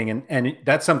same thing, and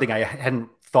that's something I hadn't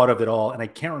thought of at all, and I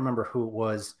can't remember who it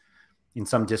was in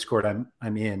some Discord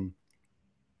I'm in,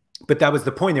 but that was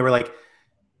the point. They were like,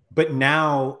 but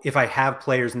now if I have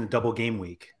players in the double game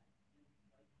week,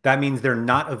 that means they're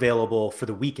not available for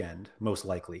the weekend, most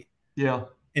likely. Yeah.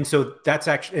 And so that's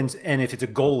actually, and if it's a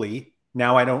goalie,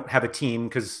 now I don't have a team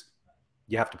because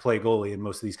you have to play goalie in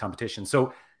most of these competitions.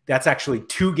 So that's actually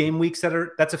 2 game weeks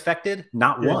that's affected,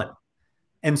 not 1.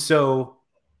 And so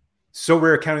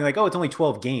we're accounting like, oh, it's only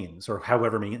 12 games or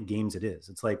however many games it is.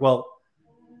 It's like, well,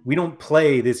 we don't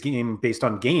play this game based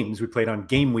on games. We played on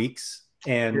game weeks.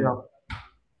 And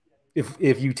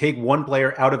if you take one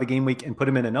player out of a game week and put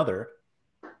him in another,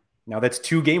 now that's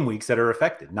 2 game weeks that are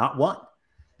affected, not 1.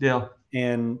 Yeah.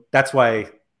 And that's why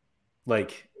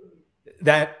like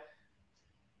that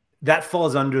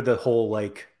falls under the whole,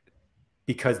 like,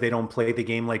 because they don't play the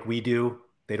game like we do,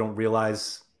 they don't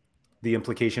realize the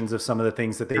implications of some of the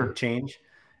things that they change.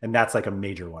 And that's like a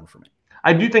major one for me.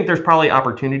 I do think there's probably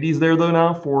opportunities there though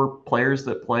now for players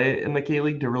that play in the K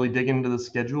League to really dig into the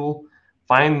schedule,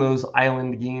 find those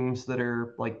island games that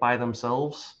are like by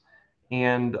themselves,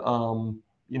 and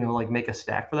like make a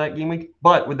stack for that game week.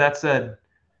 But with that said,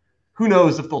 who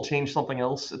knows if they'll change something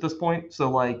else at this point?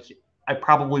 So like, I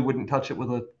probably wouldn't touch it with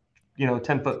a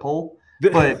 10-foot pole.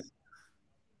 But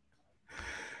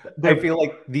I feel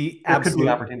like the absolute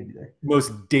opportunity there.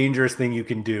 Most dangerous thing you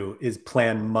can do is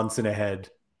plan months in ahead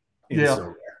in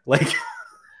Sorare. Like,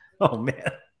 oh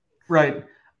man. Right.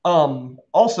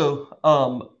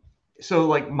 Also, so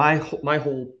like my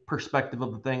whole perspective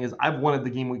of the thing is I've wanted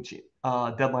the game week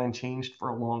deadline changed for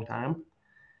a long time.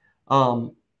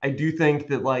 I do think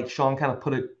that like Sean kind of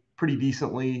put it pretty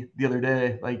decently the other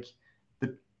day. Like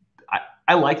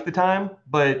I like the time,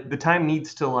 but the time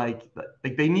needs to like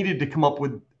they needed to come up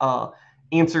with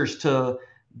answers to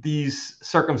these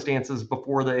circumstances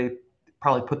before they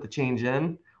probably put the change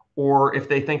in, or if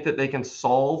they think that they can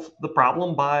solve the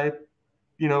problem by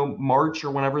March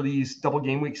or whenever these double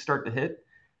game weeks start to hit,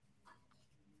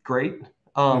 great.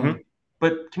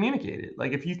 But communicate it.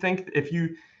 Like if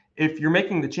you're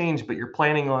making the change, but you're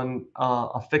planning on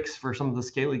a fix for some of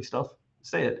the K League stuff,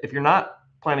 say it. If you're not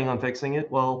planning on fixing it,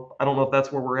 well, I don't know if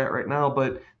that's where we're at right now,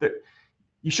 but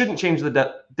you shouldn't change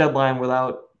the deadline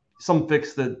without some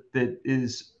fix that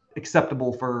is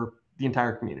acceptable for the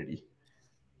entire community.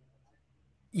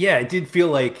 Yeah, it did feel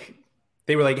like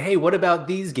they were like, hey, what about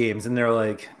these games? And they're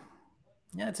like,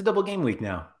 yeah, it's a double game week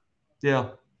now. Yeah.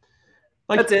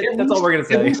 Like, that's it. That's all we're going to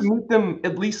say. At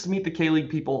least meet the K League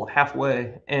people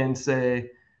halfway and say,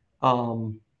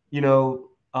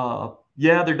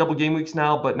 yeah, they're double game weeks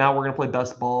now, but now we're going to play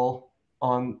best ball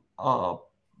on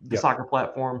the soccer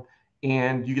platform.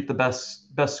 and you get the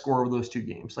best score of those 2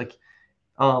 games. Like,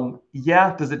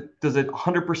 yeah, does it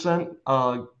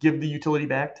 100% give the utility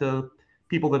back to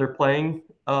people that are playing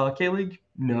K-League?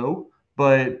 No,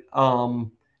 but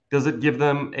does it give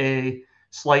them a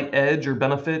slight edge or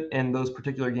benefit in those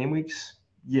particular game weeks?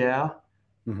 Yeah.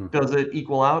 Mm-hmm. Does it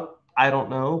equal out? I don't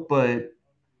know, but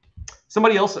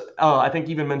somebody else, I think,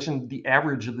 even mentioned the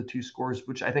average of the 2 scores,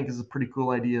 which I think is a pretty cool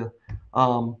idea.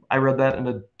 I read that in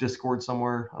a Discord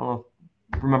somewhere. I don't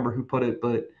remember who put it,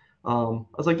 but I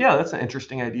was like, yeah, that's an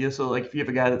interesting idea. So, like, if you have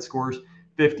a guy that scores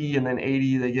 50 and then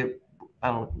 80, they get, I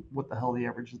don't know what the hell the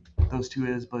average of those 2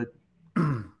 is, but.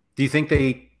 Do you think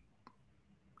they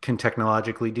can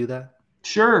technologically do that?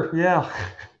 Sure, yeah.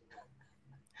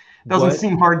 Doesn't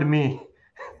seem hard to me.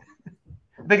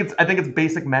 I think it's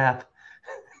basic math.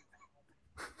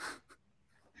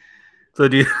 So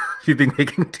do you think they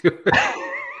can do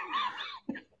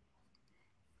it?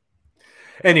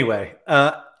 Anyway,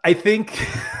 I think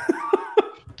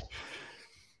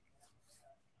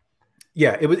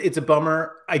yeah, it's a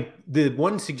bummer. The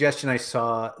one suggestion I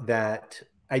saw that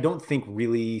I don't think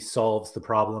really solves the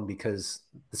problem, because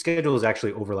the schedules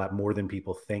actually overlap more than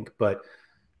people think, but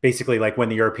basically, like, when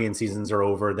the European seasons are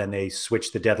over, then they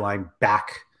switch the deadline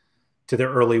back to the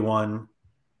early one,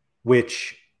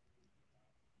 which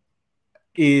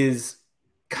is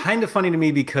kind of funny to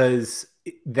me, because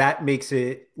that makes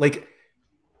it like,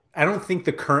 I don't think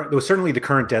certainly the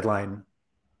current deadline,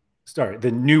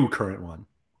 the new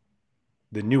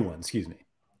one, excuse me,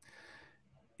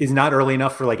 is not early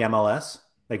enough for like MLS.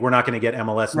 Like, we're not going to get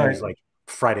MLS news like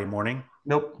Friday morning.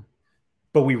 Nope.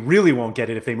 But we really won't get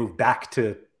it if they move back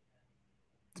to,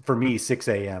 for me, 6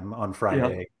 a.m. on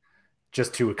Friday,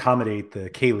 just to accommodate the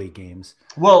K-League games.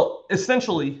 Well,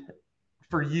 essentially,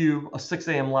 for you, a 6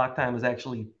 a.m. lock time is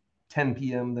actually 10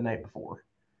 p.m. the night before.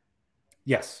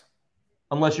 Yes.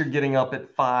 Unless you're getting up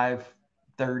at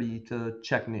 5:30 to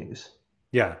check news.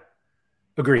 Yeah.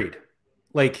 Agreed.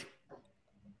 Like,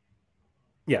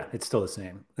 yeah, it's still the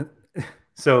same.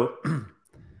 So,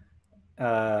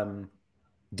 DD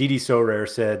Sorare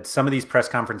said, some of these press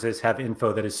conferences have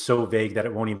info that is so vague that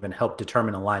it won't even help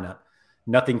determine a lineup.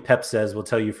 Nothing Pep says will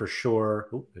tell you for sure.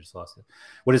 Oh, I just lost it.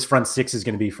 What his front 6 is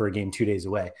going to be for a game 2 days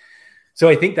away. So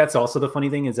I think that's also the funny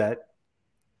thing, is that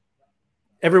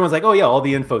everyone's like, oh yeah, all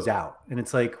the info's out. And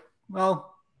it's like,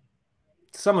 well,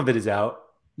 some of it is out.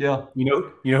 Yeah. You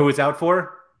know who it's out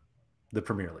for? The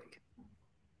Premier League.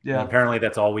 Yeah. And apparently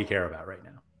that's all we care about right now.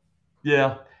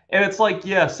 Yeah. And it's like,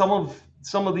 yeah, some of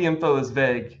the info is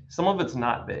vague. Some of it's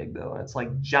not vague, though. It's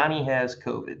like, Johnny has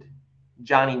COVID.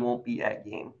 Johnny won't be at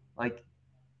game. Like,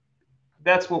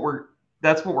 that's what we're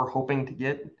hoping to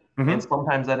get. Mm-hmm. And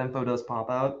sometimes that info does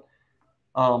pop out.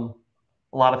 A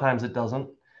lot of times it doesn't.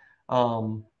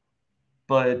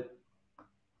 But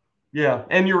yeah,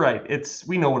 and you're right.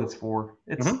 We know what it's for.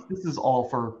 This is all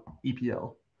for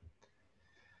EPL.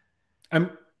 I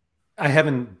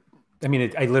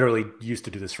literally used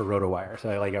to do this for RotoWire. So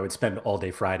I would spend all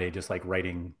day Friday just like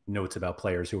writing notes about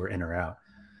players who were in or out.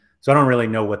 So I don't really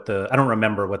know I don't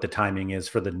remember what the timing is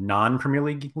for the non-Premier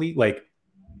League. Like,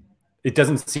 it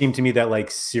doesn't seem to me that like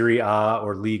Serie A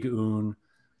or Ligue 1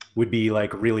 would be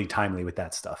like really timely with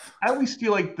that stuff. I always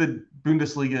feel like the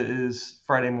Bundesliga is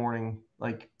Friday morning,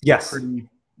 like, yes, pretty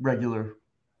regular.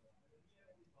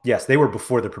 Yes, they were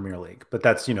before the Premier League, but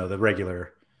that's, the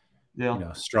regular,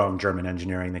 strong German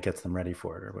engineering that gets them ready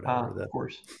for it or whatever. Of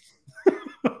course.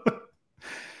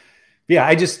 Yeah,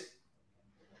 I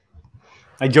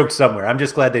joked somewhere. I'm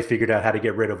just glad they figured out how to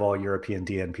get rid of all European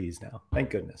DNPs now.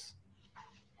 Thank goodness.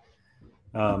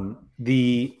 I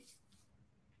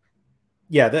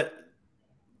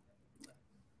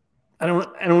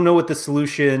don't know what the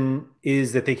solution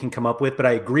is that they can come up with, but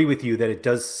I agree with you that it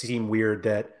does seem weird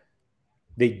that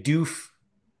they do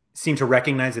seem to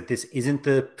recognize that this isn't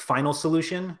the final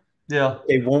solution. Yeah.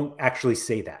 They won't actually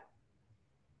say that.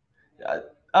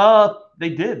 They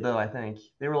did, though. I think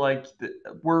they were like,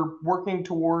 we're working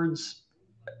towards,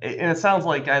 and it sounds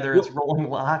like either it's rolling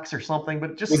locks or something,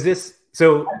 but just was this.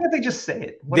 So why can't they just say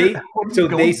it?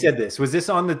 They said this. Was this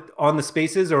on the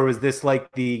spaces, or was this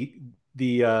like the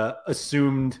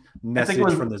assumed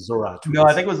message from the Zora tweet? No,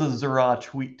 I think it was a Zora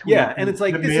tweet. Yeah, and it's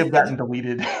like, it may have gotten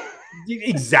deleted.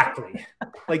 Exactly.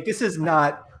 Like, this is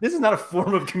not a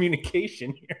form of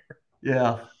communication here.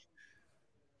 Yeah.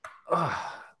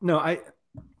 No,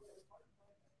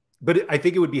 but I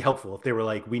think it would be helpful if they were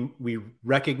like, we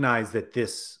recognize that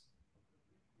this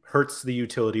hurts the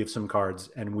utility of some cards,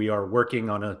 and we are working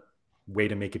on a way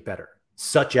to make it better,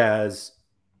 such as,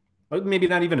 maybe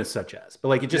not even such as, but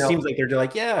like, it just seems like they're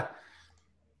like, yeah,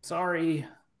 sorry,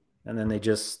 and then they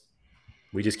just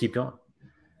we just keep going.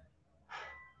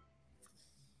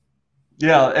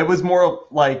 Yeah, it was more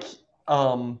like,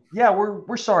 yeah,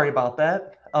 we're sorry about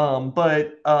that.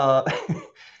 But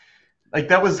like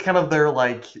that was kind of their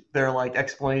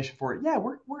explanation for it. Yeah,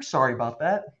 we're sorry about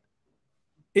that.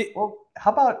 Well,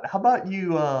 how about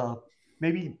you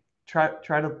maybe try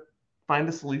to find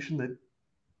a solution that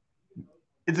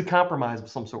it's a compromise of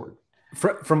some sort.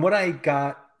 From what I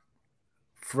got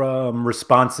from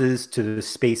responses to the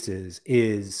spaces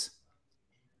is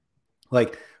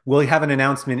like, we'll have an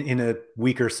announcement in a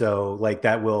week or so, like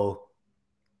that will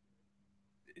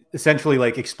essentially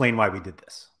like explain why we did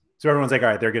this. So everyone's like, all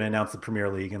right, they're going to announce the Premier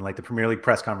League and like the Premier League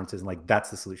press conferences, and like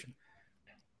that's the solution.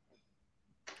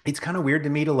 It's kind of weird to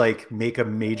me to like make a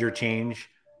major change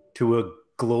to a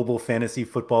global fantasy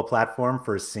football platform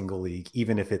for a single league,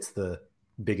 even if it's the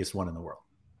biggest one in the world.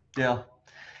 Yeah.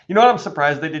 You know what I'm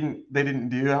surprised they didn't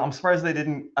do? I'm surprised they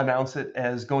didn't announce it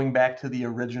as going back to the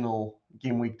original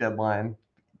game week deadline,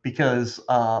 because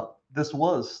this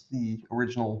was the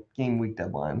original game week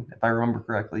deadline, if I remember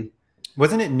correctly.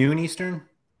 Wasn't it noon Eastern?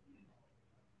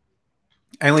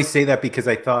 I only say that because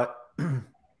I thought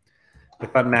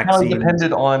Maxime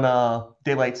depended on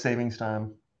daylight savings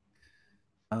time.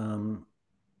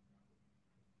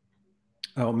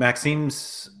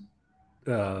 Maxime's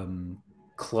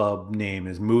club name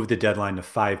is move the deadline to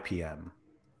 5 p.m.,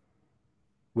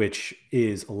 which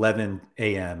is 11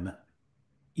 a.m.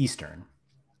 Eastern.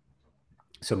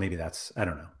 So maybe that's, I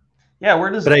don't know. Yeah, where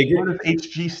does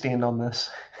HG stand on this?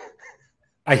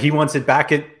 He wants it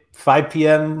back at 5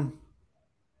 p.m.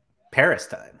 Paris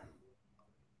time.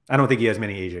 I don't think he has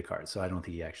many Asia cards, so I don't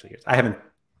think he actually is. I haven't.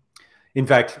 In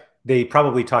fact, they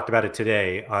probably talked about it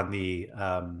today on the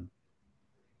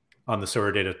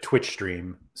SorareData Twitch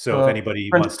stream. So if anybody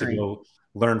wants to go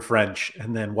learn French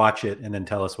and then watch it and then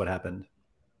tell us what happened,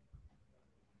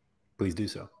 please do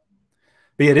so.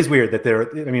 But yeah, it is weird that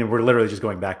we're literally just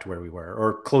going back to where we were,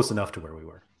 or close enough to where we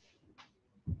were.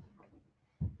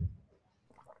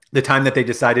 The time that they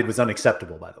decided was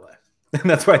unacceptable, by the way. And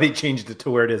that's why they changed it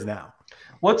to where it is now.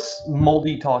 What's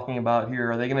Moldy talking about here?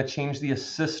 Are they going to change the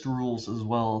assist rules as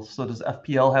well? So does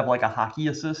FPL have like a hockey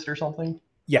assist or something?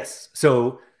 Yes.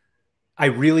 So I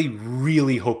really,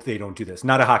 really hope they don't do this.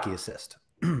 Not a hockey assist.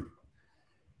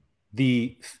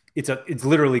 It's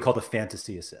literally called a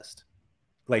fantasy assist,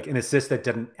 like an assist that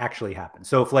didn't actually happen.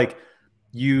 So if like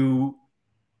you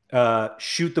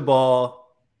shoot the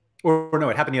ball, or no,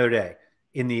 it happened the other day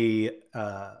in the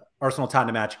Arsenal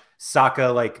Tottenham match. Saka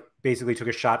like basically took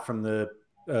a shot from the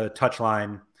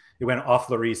touchline. It went off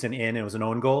Lloris and in. It was an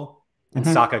own goal, and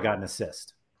Saka got an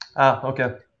assist. Ah,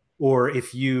 okay. Or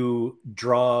if you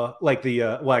draw like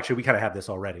well, actually, we kind of have this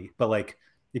already, but like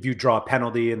if you draw a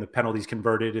penalty and the penalty's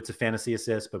converted, it's a fantasy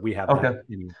assist. But we have that.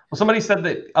 Well, somebody said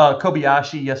that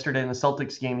Kobayashi yesterday in the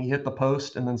Celtics game, he hit the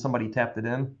post and then somebody tapped it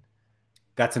in.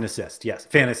 That's an assist. Yes,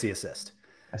 fantasy assist.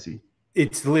 I see.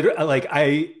 It's literally like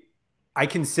I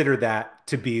consider that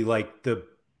to be like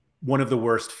one of the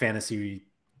worst fantasy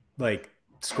like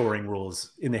scoring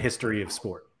rules in the history of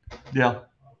sport. Yeah.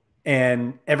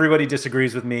 And everybody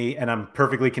disagrees with me, and I'm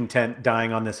perfectly content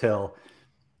dying on this hill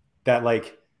that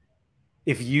like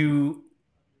if you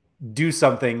do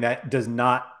something that is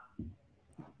not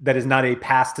a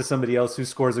pass to somebody else who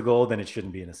scores a goal, then it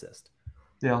shouldn't be an assist.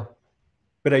 Yeah.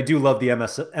 But I do love the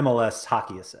MLS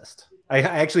hockey assist. I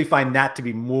actually find that to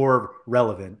be more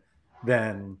relevant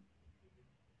than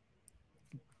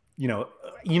you know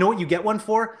what you get one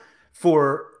for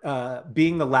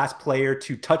being the last player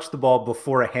to touch the ball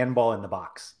before a handball in the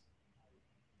box.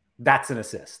 That's an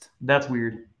assist. That's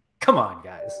weird. Come on,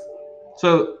 guys.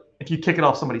 So if you kick it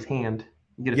off somebody's hand,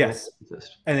 you get an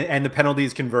assist. And the penalty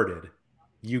is converted,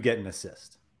 you get an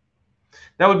assist.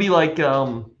 That would be like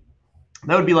in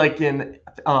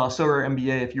Sorare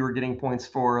NBA if you were getting points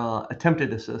for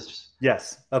attempted assists.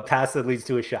 Yes, a pass that leads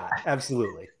to a shot.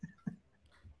 Absolutely.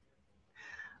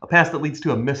 A pass that leads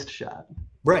to a missed shot.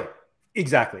 Right.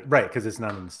 Exactly. Right, because it's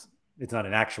not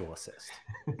an actual assist.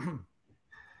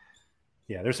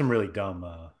 Yeah, there's some really dumb.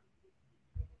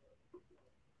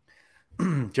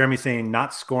 Jeremy saying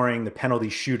not scoring the penalty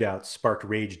shootout sparked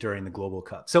rage during the Global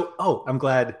Cup. So, I'm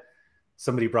glad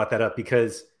somebody brought that up,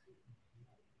 because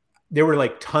there were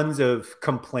like tons of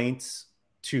complaints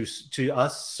to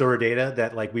us SorareData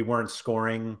that like we weren't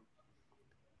scoring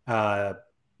the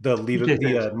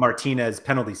Martinez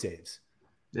penalty saves.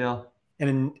 Yeah.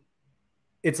 And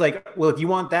it's like, well, if you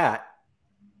want that,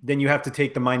 then you have to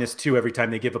take the -2 every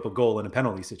time they give up a goal in a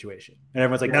penalty situation. And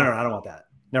everyone's like, no, I don't want that.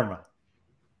 Never mind.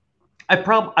 I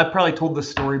probably told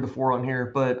this story before on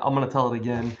here, but I'm going to tell it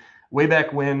again. Way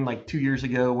back when, like 2 years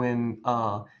ago, when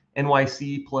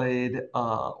NYC played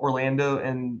Orlando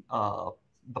in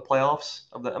the playoffs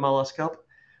of the MLS Cup.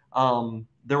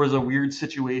 There was a weird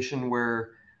situation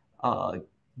where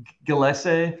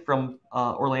Gillespie from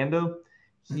Orlando,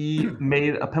 he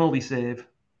made a penalty save,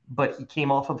 but he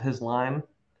came off of his line,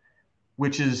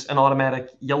 which is an automatic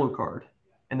yellow card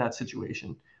in that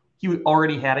situation. He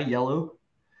already had a yellow.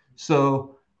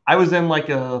 So I was in like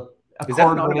a is that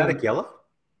an automatic yellow?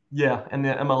 Yeah, and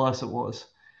the MLS it was.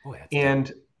 Oh, that's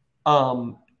and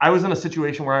I was in a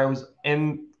situation where I was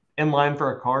in line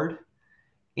for a card,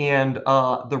 and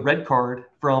the red card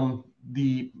from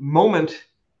the moment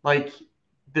like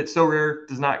that Sorare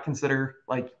does not consider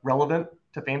like relevant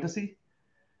to fantasy.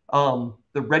 The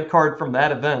red card from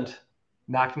that event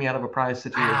knocked me out of a prize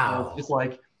situation. Wow. It's just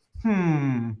like,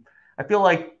 I feel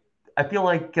like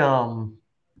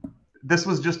this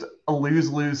was just a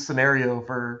lose-lose scenario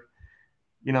for,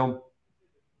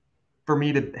 for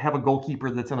me to have a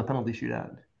goalkeeper that's in a penalty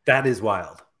shootout. That is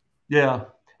wild. Yeah.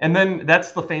 And then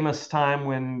that's the famous time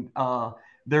when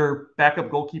their backup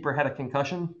goalkeeper had a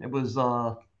concussion. It was,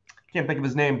 can't think of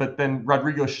his name, but then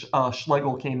Rodrigo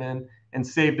Schlegel came in and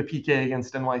saved a PK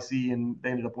against NYC, and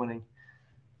they ended up winning.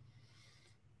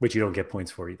 Which you don't get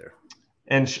points for either.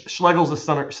 And Schlegel's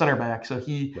a center back, so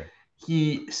he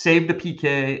saved a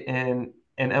PK in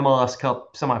an MLS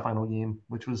Cup semifinal game,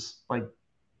 which was like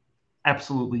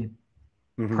absolutely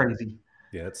crazy.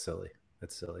 Yeah, that's silly.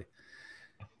 That's silly.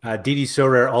 DD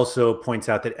Sorare also points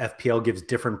out that FPL gives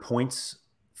different points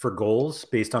for goals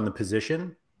based on the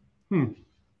position.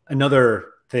 Another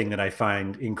thing that I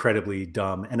find incredibly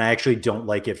dumb, and I actually don't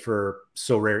like it for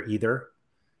Sorare either,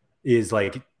 is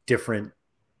like different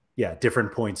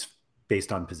points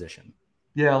based on position.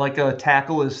 Yeah, like a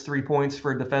tackle is 3 points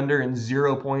for a defender and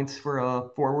 0 points for a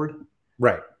forward.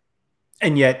 Right.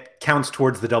 And yet counts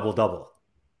towards the double-double.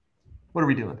 What are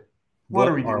we doing? What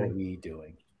are we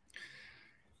doing?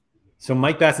 So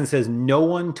Mike Basson says, no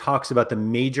one talks about the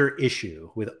major issue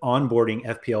with onboarding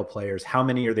FPL players. How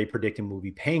many are they predicting will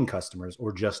be paying customers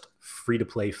or just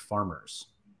free-to-play farmers?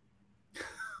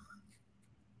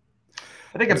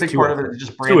 I think a big part of it is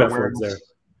just brand awareness.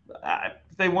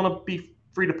 If they want to be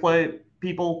free-to-play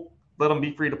people, let them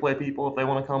be free-to-play people. If they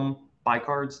want to come buy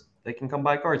cards, they can come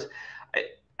buy cards.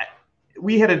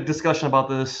 We had a discussion about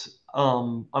this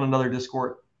on another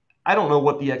Discord. I don't know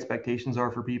what the expectations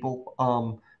are for people.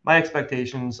 My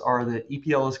expectations are that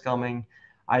EPL is coming.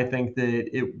 I think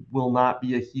that it will not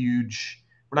be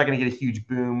we're not going to get a huge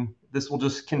boom. This will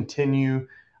just continue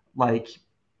like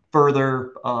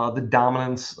further the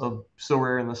dominance of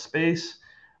Sorare in the space.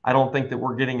 I don't think that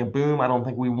we're getting a boom. I don't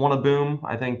think we want a boom.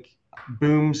 I think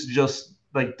booms just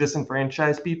like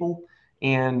disenfranchise people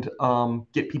and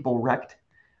get people wrecked.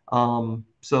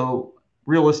 So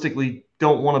realistically,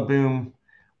 don't want a boom.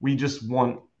 We just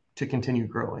want to continue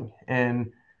growing.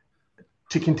 And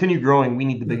to continue growing, we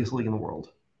need the biggest league in the world.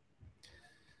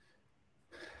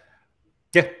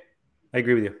 Yeah, I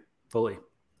agree with you fully.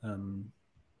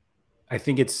 I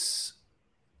think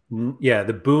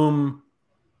the boom,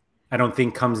 I don't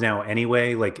think comes now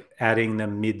anyway. Like adding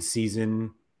them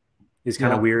mid-season is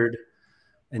kind of weird.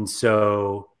 And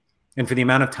so, and for the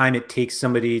amount of time it takes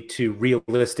somebody to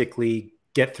realistically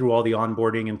get through all the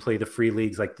onboarding and play the free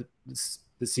leagues, like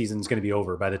the season's going to be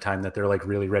over by the time that they're like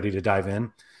really ready to dive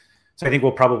in. So I think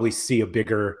we'll probably see a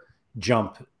bigger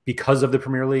jump because of the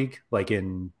Premier League, like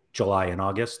in July and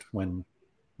August when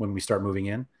we start moving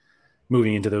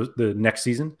into the next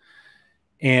season.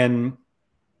 And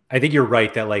I think you're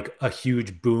right that like a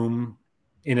huge boom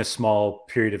in a small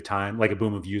period of time, like a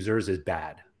boom of users, is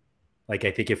bad. Like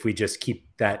I think if we just keep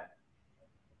that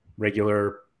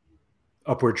regular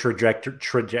upward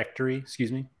trajectory,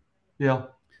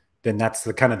 then that's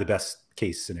the kind of the best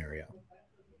case scenario.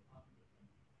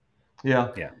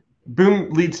 Yeah. Boom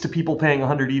leads to people paying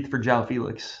 100 ETH for João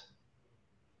Felix.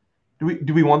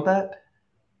 Do we want that?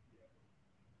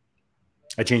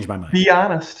 I changed my mind. Be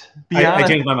honest. I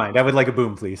changed my mind. I would like a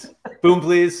boom, please. Boom,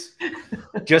 please.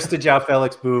 Just a João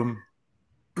Felix boom.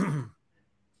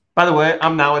 By the way,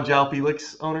 I'm now a João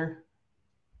Felix owner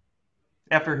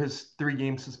after his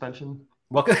 3-game suspension.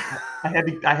 Welcome. I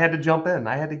had to jump in.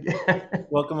 I had to get.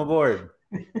 Welcome aboard.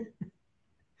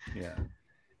 Yeah.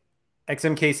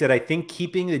 XMK said, I think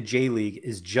keeping the J League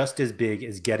is just as big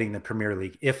as getting the Premier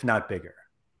League, if not bigger.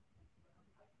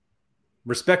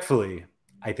 Respectfully,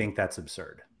 I think that's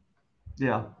absurd.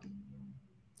 Yeah.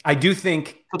 I do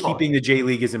think keeping the J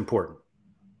League is important.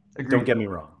 Agreed. Don't get me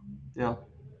wrong. Yeah.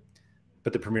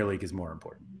 But the Premier League is more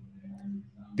important.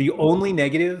 The only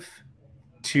negative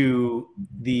to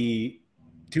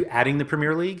adding the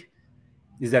Premier League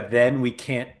is that then we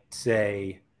can't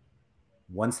say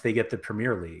once they get the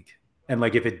Premier League. And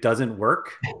like, if it doesn't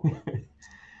work, like,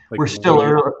 we're still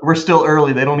early. We're still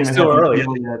early. They don't even have early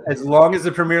yet. As long as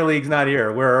the Premier League's not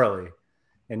here, we're early.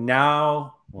 And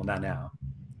now, well, not now.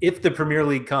 If the Premier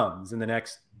League comes in the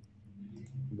next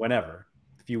whenever,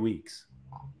 few weeks,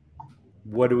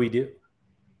 what do we do?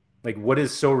 Like, what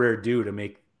does Sorare do to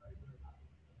make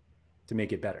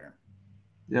it better?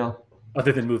 Yeah.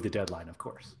 Other than move the deadline, of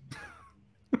course.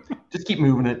 Just keep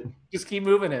moving it. Just keep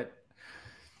moving it.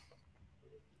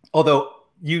 Although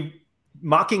you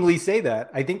mockingly say that,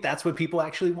 I think that's what people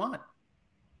actually want.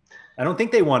 I don't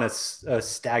think they want a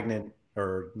stagnant,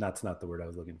 or that's not the word I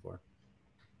was looking for.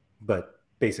 But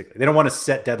basically, they don't want a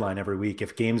set deadline every week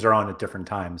if games are on at different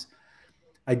times.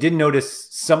 I did notice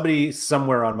somebody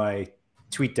somewhere on my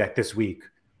tweet deck this week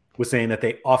was saying that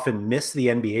they often miss the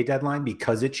NBA deadline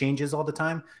because it changes all the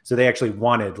time. So they actually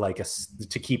wanted like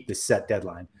to keep the set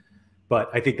deadline. But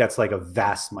I think that's like a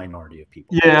vast minority of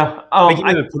people. Yeah.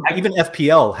 Like even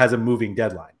FPL has a moving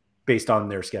deadline based on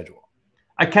their schedule.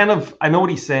 I know what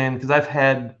he's saying, because I've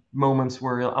had moments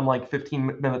where I'm like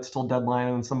 15 minutes till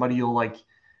deadline and somebody will like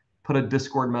put a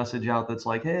Discord message out that's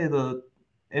like, hey, the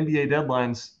NBA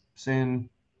deadline's soon.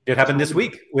 It happened this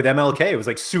week with MLK. It was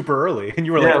like super early, and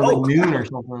you were like, "Oh, like noon or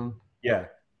something." Yeah.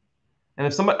 And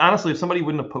if somebody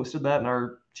wouldn't have posted that in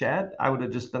our chat, I would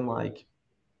have just been like,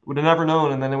 would have never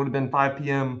known, and then it would have been 5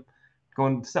 p.m.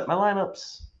 going to set my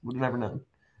lineups. Would have never known.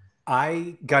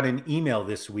 I got an email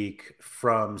this week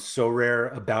from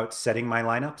Sorare about setting my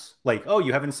lineups. Like, oh,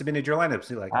 you haven't submitted your lineups.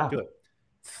 You're like, do it.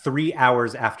 3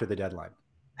 hours after the deadline.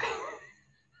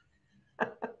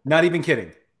 Not even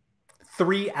kidding.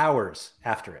 3 hours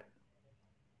after it.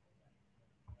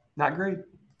 Not great.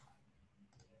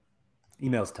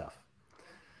 Email's tough.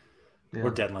 Yeah.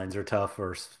 Or deadlines are tough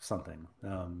or something.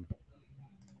 I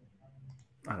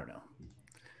don't know.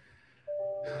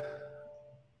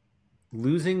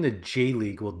 Losing the J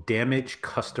League will damage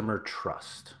customer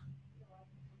trust.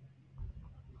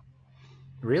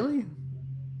 Really?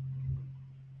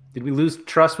 Did we lose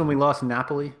trust when we lost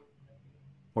Napoli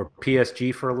or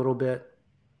PSG for a little bit?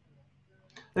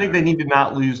 I think they need to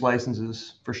not lose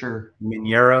licenses for sure.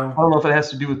 Mineiro. I don't know if it has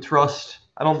to do with trust.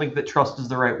 I don't think that trust is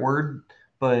the right word,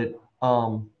 but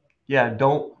yeah,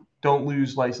 don't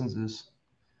lose licenses.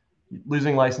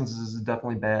 Losing licenses is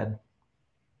definitely bad.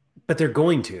 But they're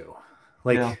going to.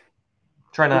 Like, yeah.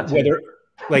 Try not to.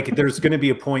 Like, there's going to be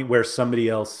a point where somebody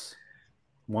else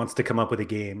wants to come up with a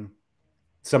game.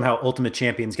 Somehow Ultimate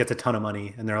Champions gets a ton of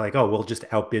money, and they're like, oh, we'll just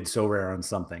outbid Sorare on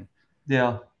something.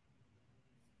 Yeah.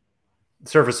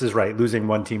 Surface is right. Losing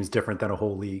one team is different than a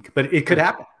whole league, but it could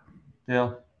happen.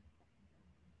 Yeah.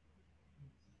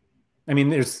 I mean,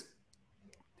 there's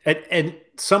at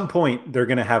some point they're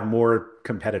going to have more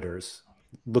competitors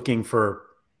looking for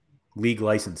league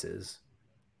licenses.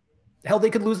 Hell, they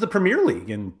could lose the Premier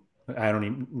League, and I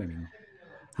mean,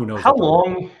 who knows? How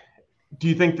long do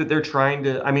you think that they're trying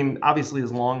to? I mean, obviously,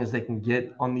 as long as they can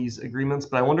get on these agreements,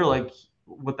 but I wonder, like,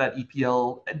 what that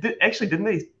EPL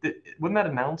wasn't that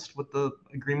announced what the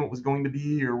agreement was going to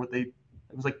be, or it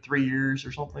was like 3 years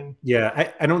or something?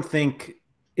 Yeah, I don't think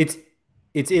it's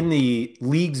in the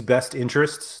league's best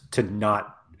interests to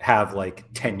not have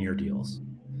like 10-year deals.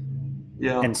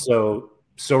 Yeah. And so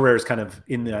Sorare is kind of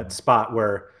in that spot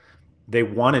where they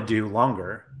want to do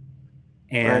longer,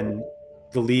 and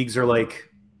the leagues are like,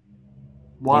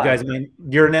 why? You guys,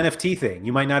 you're an NFT thing.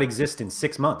 You might not exist in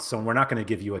 6 months, so we're not going to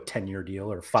give you a 10-year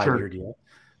deal or a 5-year deal.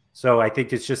 So I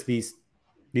think it's just these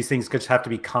things just have to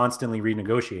be constantly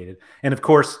renegotiated. And of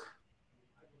course,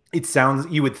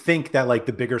 you would think that like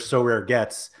the bigger Sorare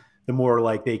gets, the more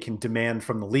like they can demand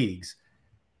from the leagues.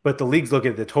 But the leagues look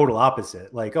at the total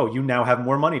opposite. Like, oh, you now have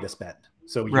more money to spend,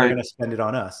 so you're going to spend it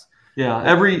on us. Yeah,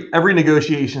 every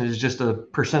negotiation is just a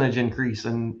percentage increase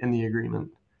in the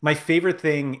agreement. My favorite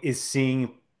thing is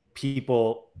seeing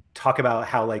people talk about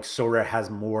how like Sorare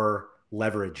has more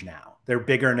leverage now. They're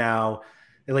bigger now.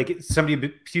 Like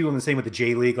people in the same with the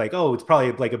J League, like, oh, it's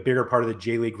probably like a bigger part of the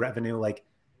J League revenue. Like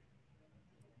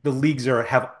the leagues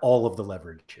have all of the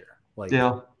leverage here. Like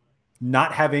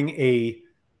not having a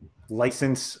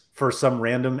license for some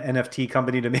random NFT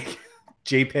company to make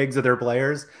JPEGs of their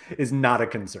players is not a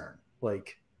concern.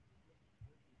 Like,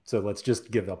 so let's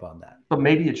just give up on that. But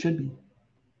maybe it should be.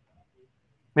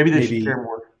 Maybe they should care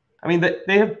more. I mean,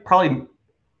 they have probably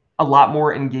a lot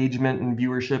more engagement and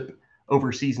viewership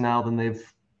overseas now than they've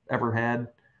ever had.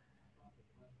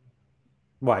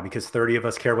 Why? Because 30 of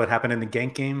us care what happened in the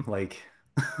Gank game? Like,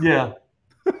 yeah.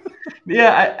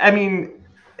 Yeah, I mean,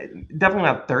 definitely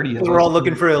not 30 of us. We're all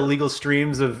looking for illegal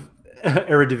streams of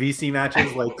Eredivisie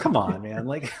matches. Like, come on, man.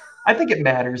 Like, I think it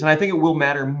matters, and I think it will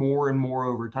matter more and more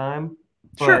over time.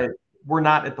 But sure, we're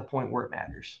not at the point where it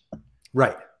matters.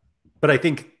 Right. But I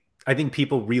think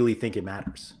people really think it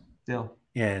matters. Yeah.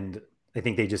 And I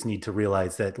think they just need to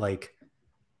realize that like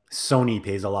Sony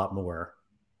pays a lot more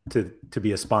to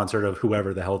be a sponsor of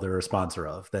whoever the hell they're a sponsor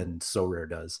of than Sorare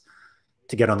does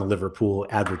to get on the Liverpool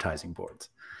advertising boards.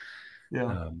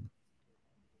 Yeah.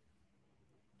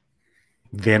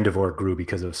 Van de Voort grew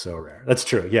because of Sorare. That's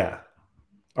true. Yeah.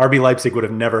 RB Leipzig would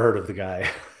have never heard of the guy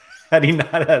had he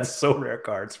not had Sorare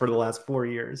cards for the last 4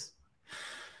 years.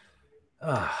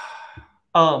 Not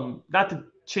to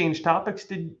change topics.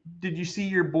 Did you see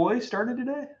your boy started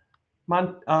today?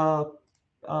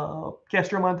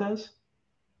 Castro Montes?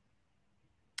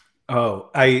 Oh,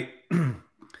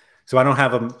 so I don't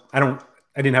have him. I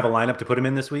didn't have a lineup to put him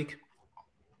in this week.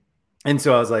 And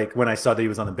so I was like, when I saw that he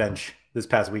was on the bench this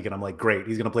past weekend, I'm like, great,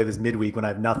 he's going to play this midweek when I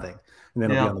have nothing. And then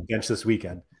he'll be on the bench this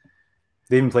weekend.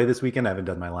 They didn't play this weekend. I haven't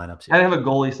done my lineups yet. I didn't have a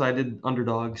goalie, so I did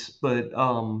underdogs. But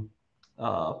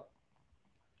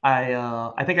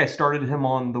I think I started him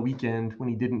on the weekend when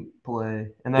he didn't play.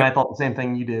 And then I thought the same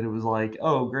thing you did. It was like,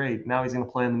 oh, great, now he's going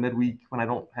to play in the midweek when I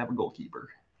don't have a goalkeeper.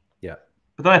 Yeah.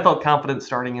 But then I felt confident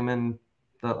starting him in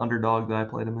the underdog that I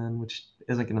played him in, which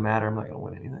isn't going to matter. I'm not going to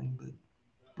win anything, but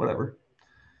whatever.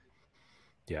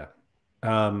 Yeah.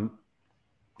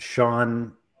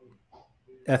 Sean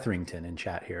Etherington in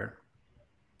chat here,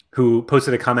 who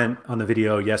posted a comment on the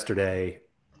video yesterday,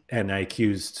 and I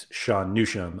accused Sean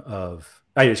Newsham of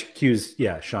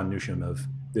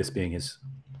this being his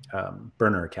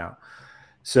burner account.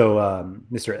 So,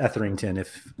 Mr. Etherington,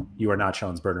 if you are not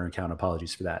Sean's burner account,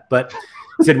 apologies for that. But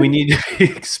he said we need to be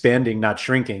expanding, not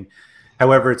shrinking.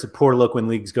 However, it's a poor look when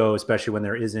leagues go, especially when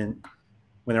there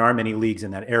aren't many leagues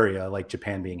in that area, like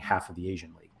Japan being half of the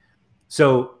Asian league.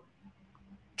 So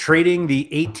trading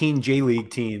the 18 J League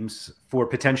teams for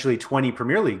potentially 20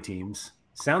 Premier League teams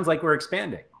sounds like we're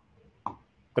expanding.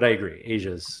 But I agree,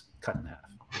 Asia's cut in half.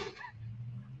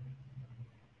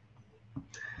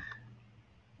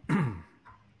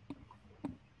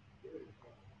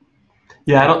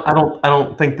 Yeah, I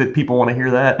don't think that people want to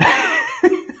hear that.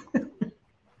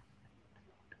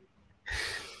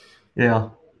 Yeah.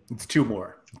 It's 2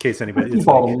 more, in case anybody. Keep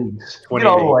all the leagues. Get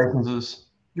all the licenses.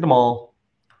 Get them all.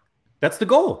 That's the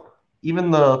goal. Even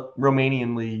the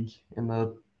Romanian league and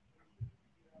the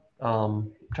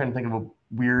trying to think of a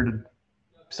weird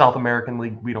South American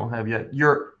league we don't have yet.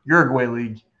 Uruguay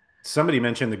league. Somebody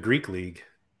mentioned the Greek league.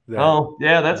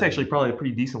 That's actually probably a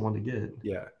pretty decent one to get.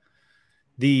 Yeah.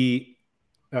 The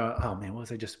oh man, what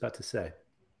was I just about to say?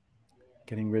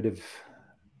 Getting rid of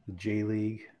the J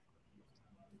League.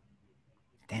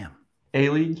 Damn. A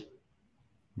League?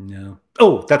 No.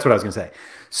 Oh, that's what I was going to say.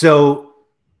 So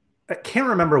I can't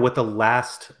remember what the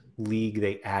last league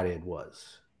they added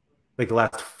was. Like the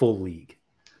last full league.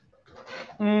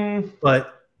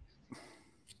 But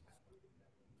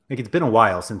like it's been a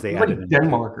while since they added like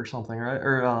Denmark or something, right?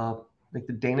 Or like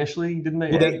the Danish league, didn't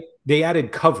they? Well, they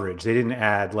added coverage. They didn't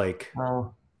add like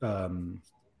a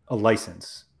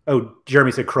license. Oh,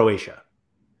 Jeremy said Croatia.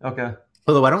 Okay.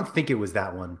 Although I don't think it was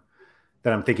that one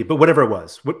that I'm thinking, but whatever it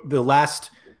was, the last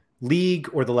league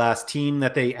or the last team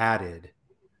that they added,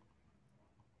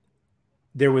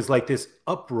 there was like this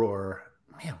uproar.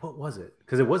 Man, what was it?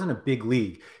 Because it wasn't a big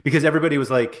league. Because everybody was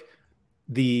like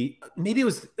maybe it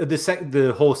was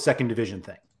the whole second division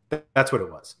thing. That's what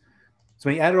it was. So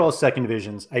when he added all second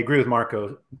divisions, I agree with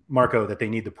Marco that they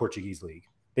need the Portuguese league.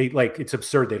 It's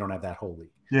absurd they don't have that whole league.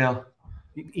 Yeah.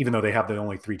 Even though they have the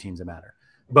only 3 teams that matter.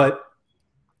 But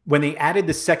when they added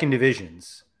the second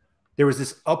divisions, there was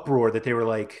this uproar that they were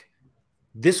like,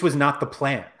 this was not the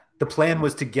plan. The plan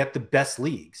was to get the best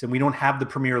leagues, and we don't have the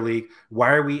Premier League.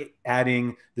 Why are we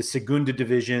adding the Segunda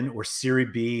Division or Serie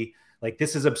B? Like,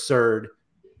 this is absurd.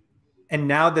 And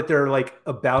now that they're like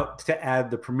about to add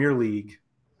the Premier League,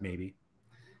 maybe,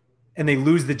 and they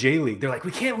lose the J League, they're like,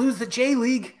 we can't lose the J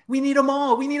League. We need them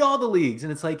all. We need all the leagues.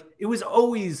 And it's like, it was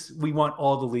always, we want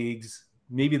all the leagues.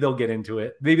 Maybe they'll get into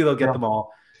it. Maybe they'll get them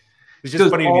all. It's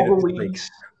just funny to me that all the leagues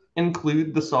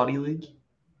include the Saudi league?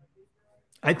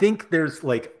 I think there's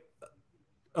like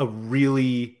a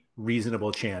really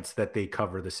reasonable chance that they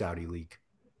cover the Saudi league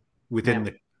within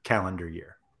the calendar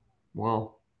year.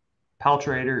 Well, Pal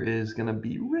Trader is going to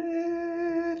be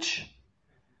rich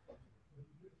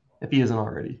if he isn't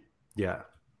already. Yeah.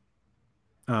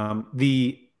 I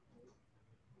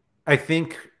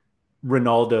think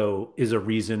Ronaldo is a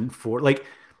reason for, like,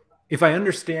 if I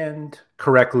understand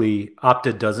correctly,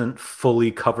 Opta doesn't fully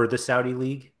cover the Saudi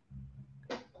league.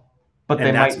 But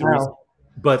they might now.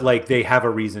 But like they have a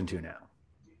reason to now.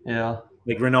 Yeah.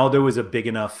 Like Ronaldo was a big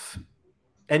enough,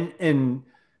 and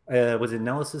was it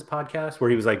Nellis's podcast where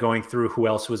he was like going through who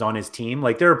else was on his team?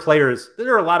 Like there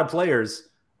are a lot of players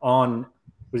on,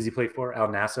 what does he play for? Al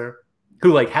Nasser,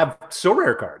 who like have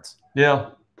Sorare cards.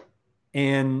 Yeah.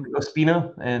 And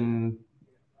Ospina, and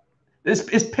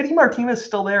is Pity Martinez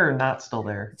still there or not still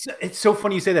there? It's so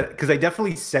funny you say that, because I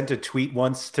definitely sent a tweet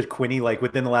once to Quinny like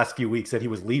within the last few weeks that he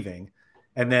was leaving,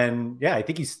 and then yeah, I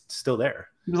think he's still there.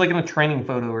 He was like in a training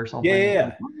photo or something.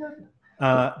 Yeah.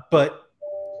 But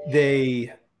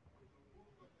they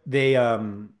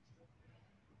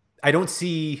I don't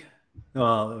see. I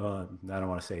don't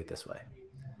want to say it this way.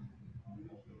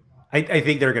 I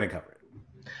think they're going to cover it.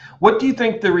 What do you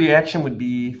think the reaction would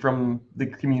be from the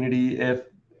community if,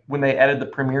 when they added the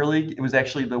Premier League, it was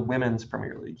actually the Women's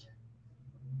Premier League?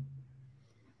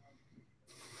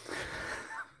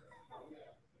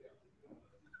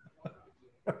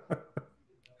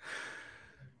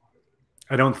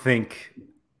 I don't think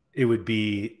it would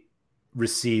be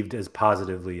received as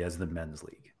positively as the men's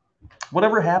league.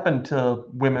 Whatever happened to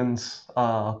women's?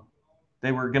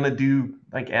 They were going to do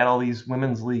like add all these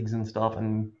women's leagues and stuff,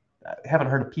 and I haven't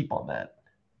heard a peep on that.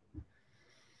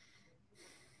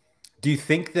 Do you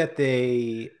think that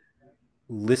they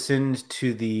listened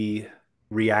to the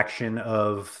reaction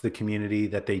of the community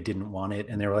that they didn't want it,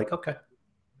 and they were like, okay?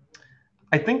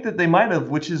 I think that they might have,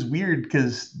 which is weird,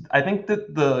 because I think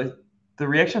that the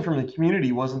reaction from the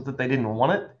community wasn't that they didn't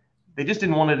want it. They just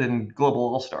didn't want it in Global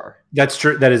All-Star. That's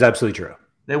true. That is absolutely true.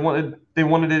 They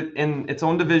wanted it in its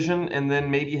own division, and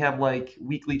then maybe have like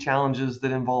weekly challenges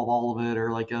that involve all of it,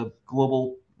 or like a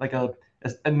global, like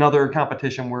another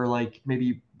competition where like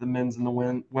maybe the men's and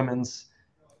the women's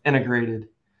integrated,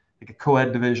 like a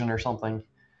co-ed division or something.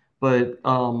 But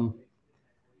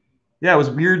yeah, it was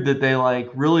weird that they like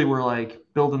really were like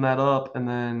building that up, and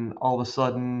then all of a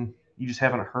sudden you just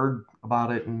haven't heard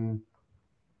about it, and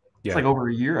it's like over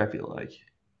a year, I feel like.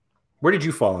 Where did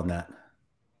you fall on that?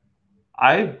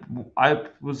 I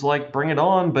was like, bring it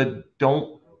on, but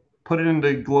don't put it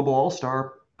into Global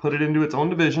All-Star. Put it into its own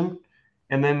division,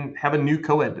 and then have a new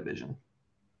co-ed division.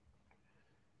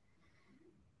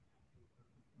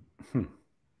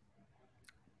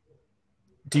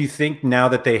 Do you think now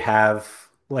that they have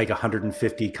like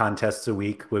 150 contests a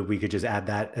week, we could just add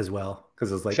that as well?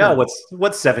 Because it's like, sure. Oh,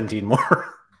 what's 17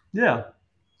 more? Yeah.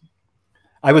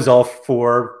 I was all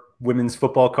for women's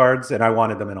football cards, and I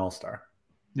wanted them in All-Star.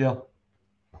 Yeah.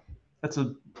 That's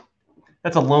a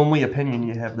lonely opinion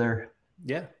you have there.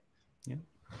 Yeah. Yeah.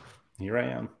 Here I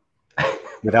am.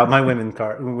 Without my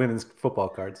women's football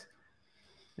cards.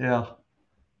 Yeah.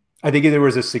 I think there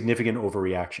was a significant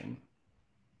overreaction.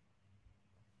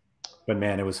 But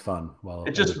man, it was fun. Well,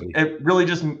 it really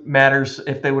just matters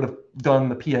if they would have done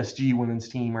the PSG women's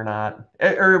team or not.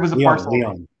 Or it was a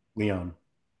Barcelona. Lyon.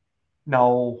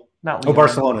 No, not Lyon. Oh,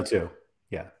 Barcelona too.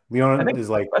 Yeah. Lyon is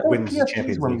like wins the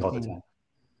Champions League all the time.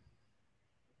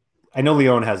 I know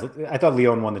Lyon has. I thought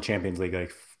Lyon won the Champions League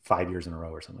like 5 years in a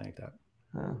row or something like that.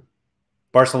 Huh.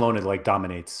 Barcelona like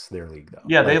dominates their league though.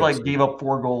 Yeah, they like gave up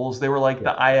 4 goals. They were like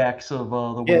the Ajax of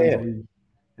the women's league.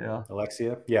 Yeah.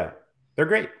 Alexia. Yeah. They're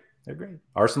great. They're great.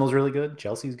 Arsenal's really good.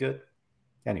 Chelsea's good.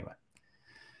 Anyway.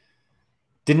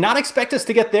 Did not expect us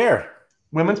to get there.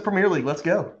 Women's Premier League. Let's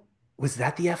go. Was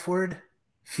that the F word?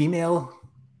 Female?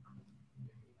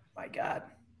 My God.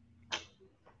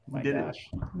 My gosh.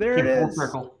 There it is. Full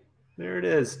circle. There it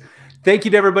is. Thank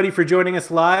you to everybody for joining us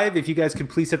live. If you guys could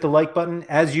please hit the like button.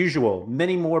 As usual,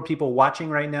 many more people watching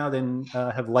right now than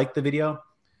have liked the video.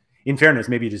 In fairness,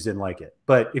 maybe you just didn't like it.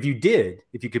 But if you did,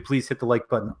 if you could please hit the like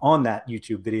button on that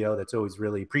YouTube video, that's always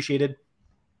really appreciated.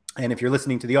 And if you're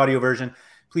listening to the audio version,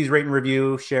 please rate and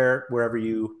review, share wherever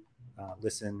you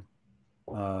listen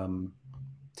to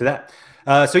that.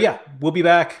 So yeah, we'll be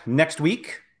back next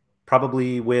week,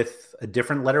 probably with a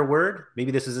different letter word.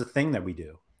 Maybe this is a thing that we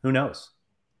do. Who knows?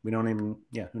 We don't even,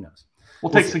 yeah, who knows?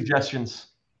 We'll take suggestions.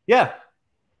 Yeah.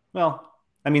 Well,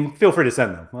 I mean, feel free to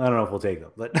send them. I don't know if we'll take them,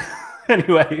 but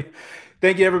anyway,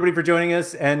 thank you everybody for joining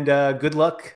us, and good luck